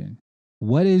question.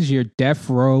 What is your death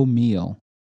row meal?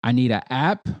 I need an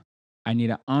app, I need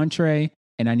an entree,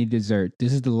 and I need dessert.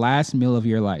 This is the last meal of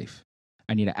your life.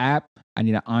 I need an app, I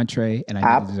need an entree, and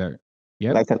I need dessert.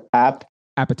 Yep. Like an app?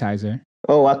 Appetizer.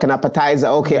 Oh, like an appetizer.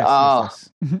 Okay.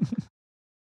 Yes.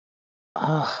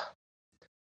 I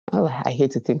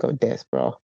hate to think of death,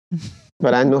 bro.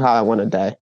 But I know how I want to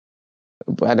die.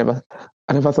 But I never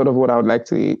thought of what I would like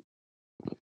to eat.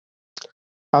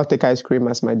 I'll take ice cream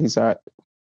as my dessert.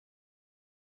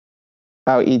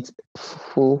 I'll eat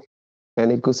full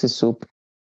and egusi soup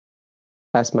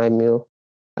as my meal,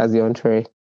 as the entree,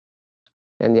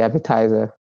 and the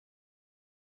appetizer.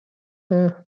 I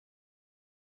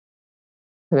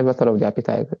never thought of the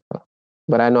appetizer,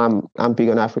 but I know I'm big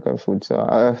on African food, so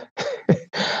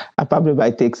I probably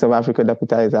might take some African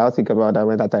appetizer. I'll think about that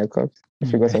when that time comes.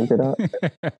 Figure something out.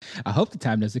 I hope the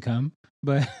time doesn't come,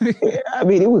 but I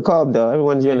mean, it will come though.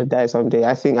 Everyone's gonna die someday.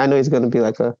 I know it's gonna be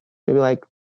maybe like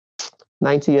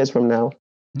 90 years from now.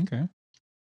 Okay.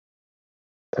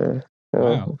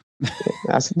 Wow.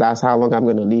 That's how long I'm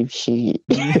gonna live. Shit.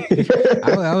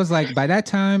 I was like, by that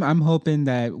time, I'm hoping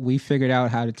that we figured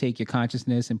out how to take your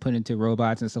consciousness and put it into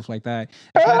robots and stuff like that.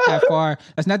 It's not that far.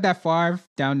 That's not that far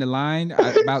down the line.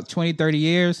 About 20, 30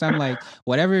 years. I'm like,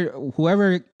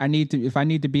 whoever I need to, if I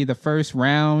need to be the first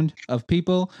round of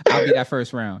people, I'll be that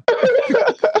first round.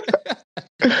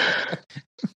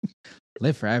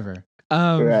 Live forever.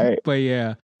 Right. But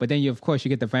yeah. But then of course, you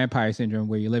get the vampire syndrome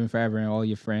where you're living forever and all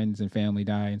your friends and family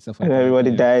die and stuff like that.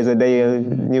 Everybody dies, and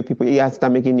then new people. You have to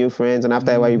start making new friends, and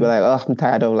after a while, you be like, "Oh, I'm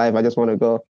tired of life. I just want to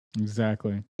go."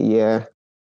 Exactly. Yeah.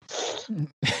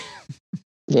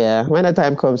 Yeah, when the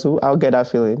time comes, I'll get that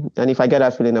feeling. And if I get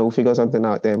that feeling, I will figure something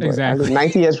out then. But I Exactly. mean,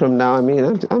 90 years from now, I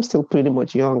mean, I'm still pretty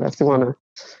much young. I still want to,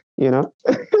 you know?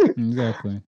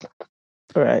 Exactly.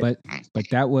 All right. But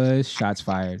that was shots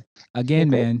fired. Again,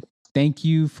 Okay. man, thank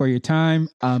you for your time.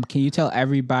 Can you tell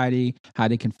everybody how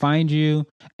they can find you,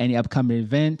 any upcoming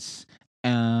events,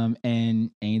 and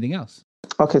anything else?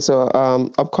 Okay, so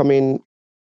upcoming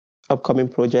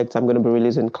projects, I'm going to be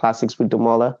releasing Classics with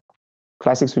Demola.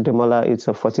 Classics with Demola, it's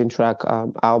a 14-track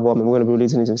album. I'm going to be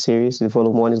releasing it in series. The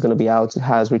volume one is going to be out. It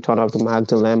has Return of the Mag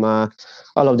Dilemma,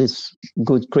 all of these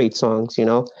good, great songs, you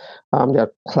know.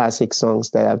 They're classic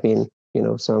songs that have been, you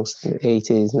know, songs in the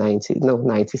 80s, 90s, no,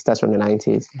 90s, that's from the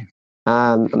 90s.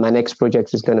 My next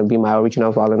project is going to be my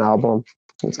original violin album.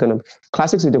 It's going to,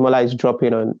 Classics with Demola is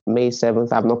dropping on May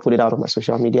 7th. I've not put it out on my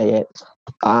social media yet.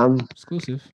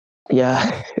 Exclusive.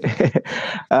 Yeah.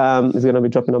 It's going to be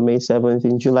dropping on May 7th.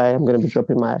 In July, I'm going to be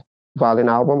dropping my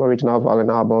original violin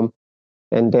album.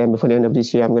 And then before the end of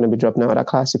this year, I'm going to be dropping another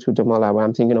Classics with Demola, where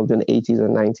I'm thinking of the 80s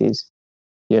and 90s,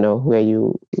 you know, where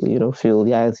you know, feel,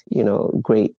 yeah, you know,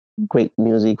 great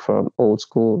music from old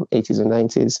school 80s and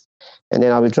 90s. And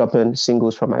then I'll be dropping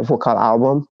singles from my vocal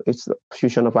album. It's a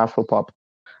fusion of Afropop.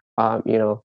 You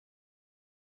know,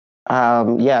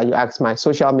 yeah, you asked, my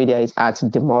social media is at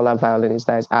Demola Violinist.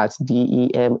 That is at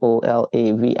DEMOLAVIOLINIST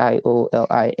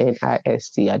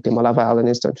at Demola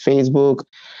Violinist on Facebook.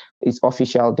 It's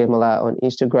official Demola on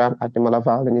Instagram at Demola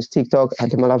Violinist, TikTok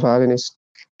at Demola Violinist,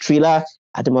 Triller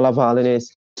at Demola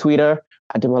Violinist, Twitter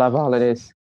at Demola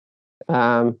Violinist.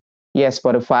 Yeah,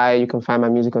 Spotify. You can find my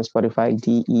music on Spotify,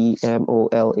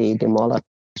 DEMOLA, Demola.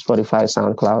 Spotify,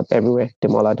 SoundCloud, everywhere.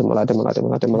 Demola, Demola, Demola,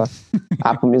 Demola, Demola.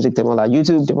 Apple Music, Demola.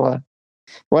 YouTube, Demola.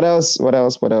 What else?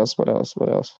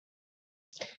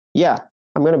 Yeah,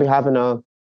 I'm gonna be having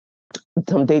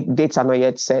some dates are not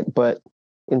yet set, but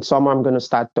in summer I'm gonna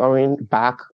start touring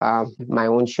back. My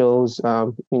own shows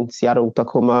in Seattle,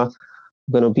 Tacoma.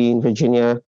 I'm gonna be in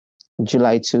Virginia,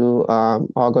 July to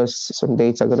August. Some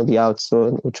dates are gonna be out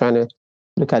soon. We're trying to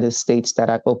look at the states that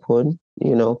are open.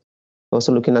 You know,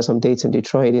 also looking at some dates in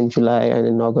Detroit in July and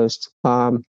in August.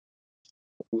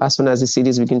 As soon as the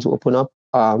cities begin to open up,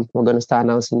 we're going to start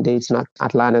announcing dates in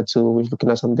Atlanta too. We're looking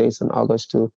at some dates in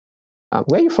August too.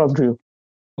 Where are you from, Drew?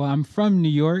 Well, I'm from New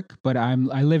York, but I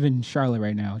live in Charlotte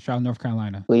right now, Charlotte, North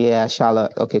Carolina. Oh, yeah,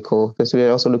 Charlotte. Okay, cool. Because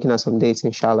we're also looking at some dates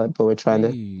in Charlotte, but we're trying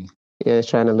to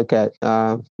look at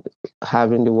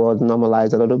having the world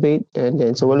normalize a little bit, and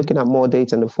then so we're looking at more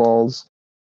dates in the fall,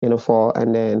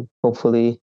 and then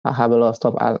hopefully I'll have a lot of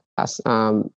stuff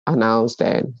announced,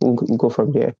 and we'll go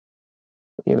from there.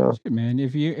 You know, shit, man.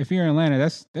 If you're in Atlanta,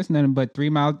 that's nothing but 3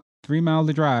 mile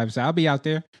to drive. So I'll be out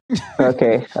there.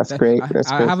 Okay, that's great.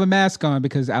 I have a mask on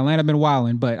because Atlanta been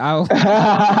wilding, but I'll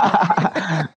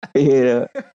yeah,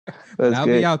 that's I'll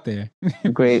good. be out there.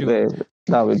 Great, sure. Man.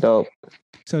 That'll be dope.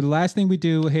 So the last thing we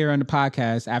do here on the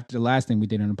podcast, after the last thing we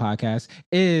did on the podcast,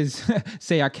 is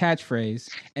say our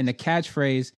catchphrase, and the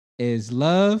catchphrase is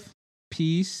love,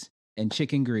 peace, and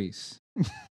chicken grease.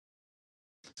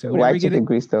 So why chicken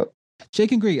grease though?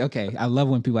 Chicken grease. Okay, I love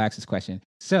when people ask this question.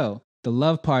 So the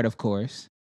love part, of course,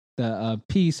 the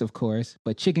peace, of course,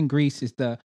 but chicken grease is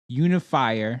the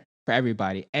unifier for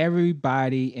everybody.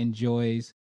 Everybody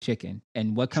enjoys chicken,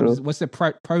 and what comes? True. What's the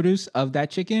produce of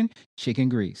that chicken? Chicken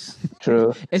grease.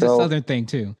 True. It's a southern thing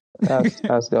too.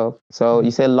 That's dope. So you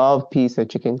say love, peace, and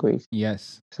chicken grease.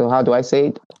 Yes. So how do I say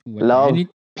it? Love,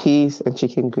 peace, and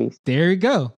chicken grease. There you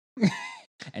go.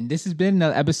 And this has been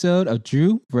another episode of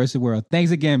Drew versus the World. Thanks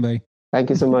again, buddy.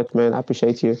 Thank you so much, man. I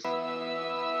appreciate you.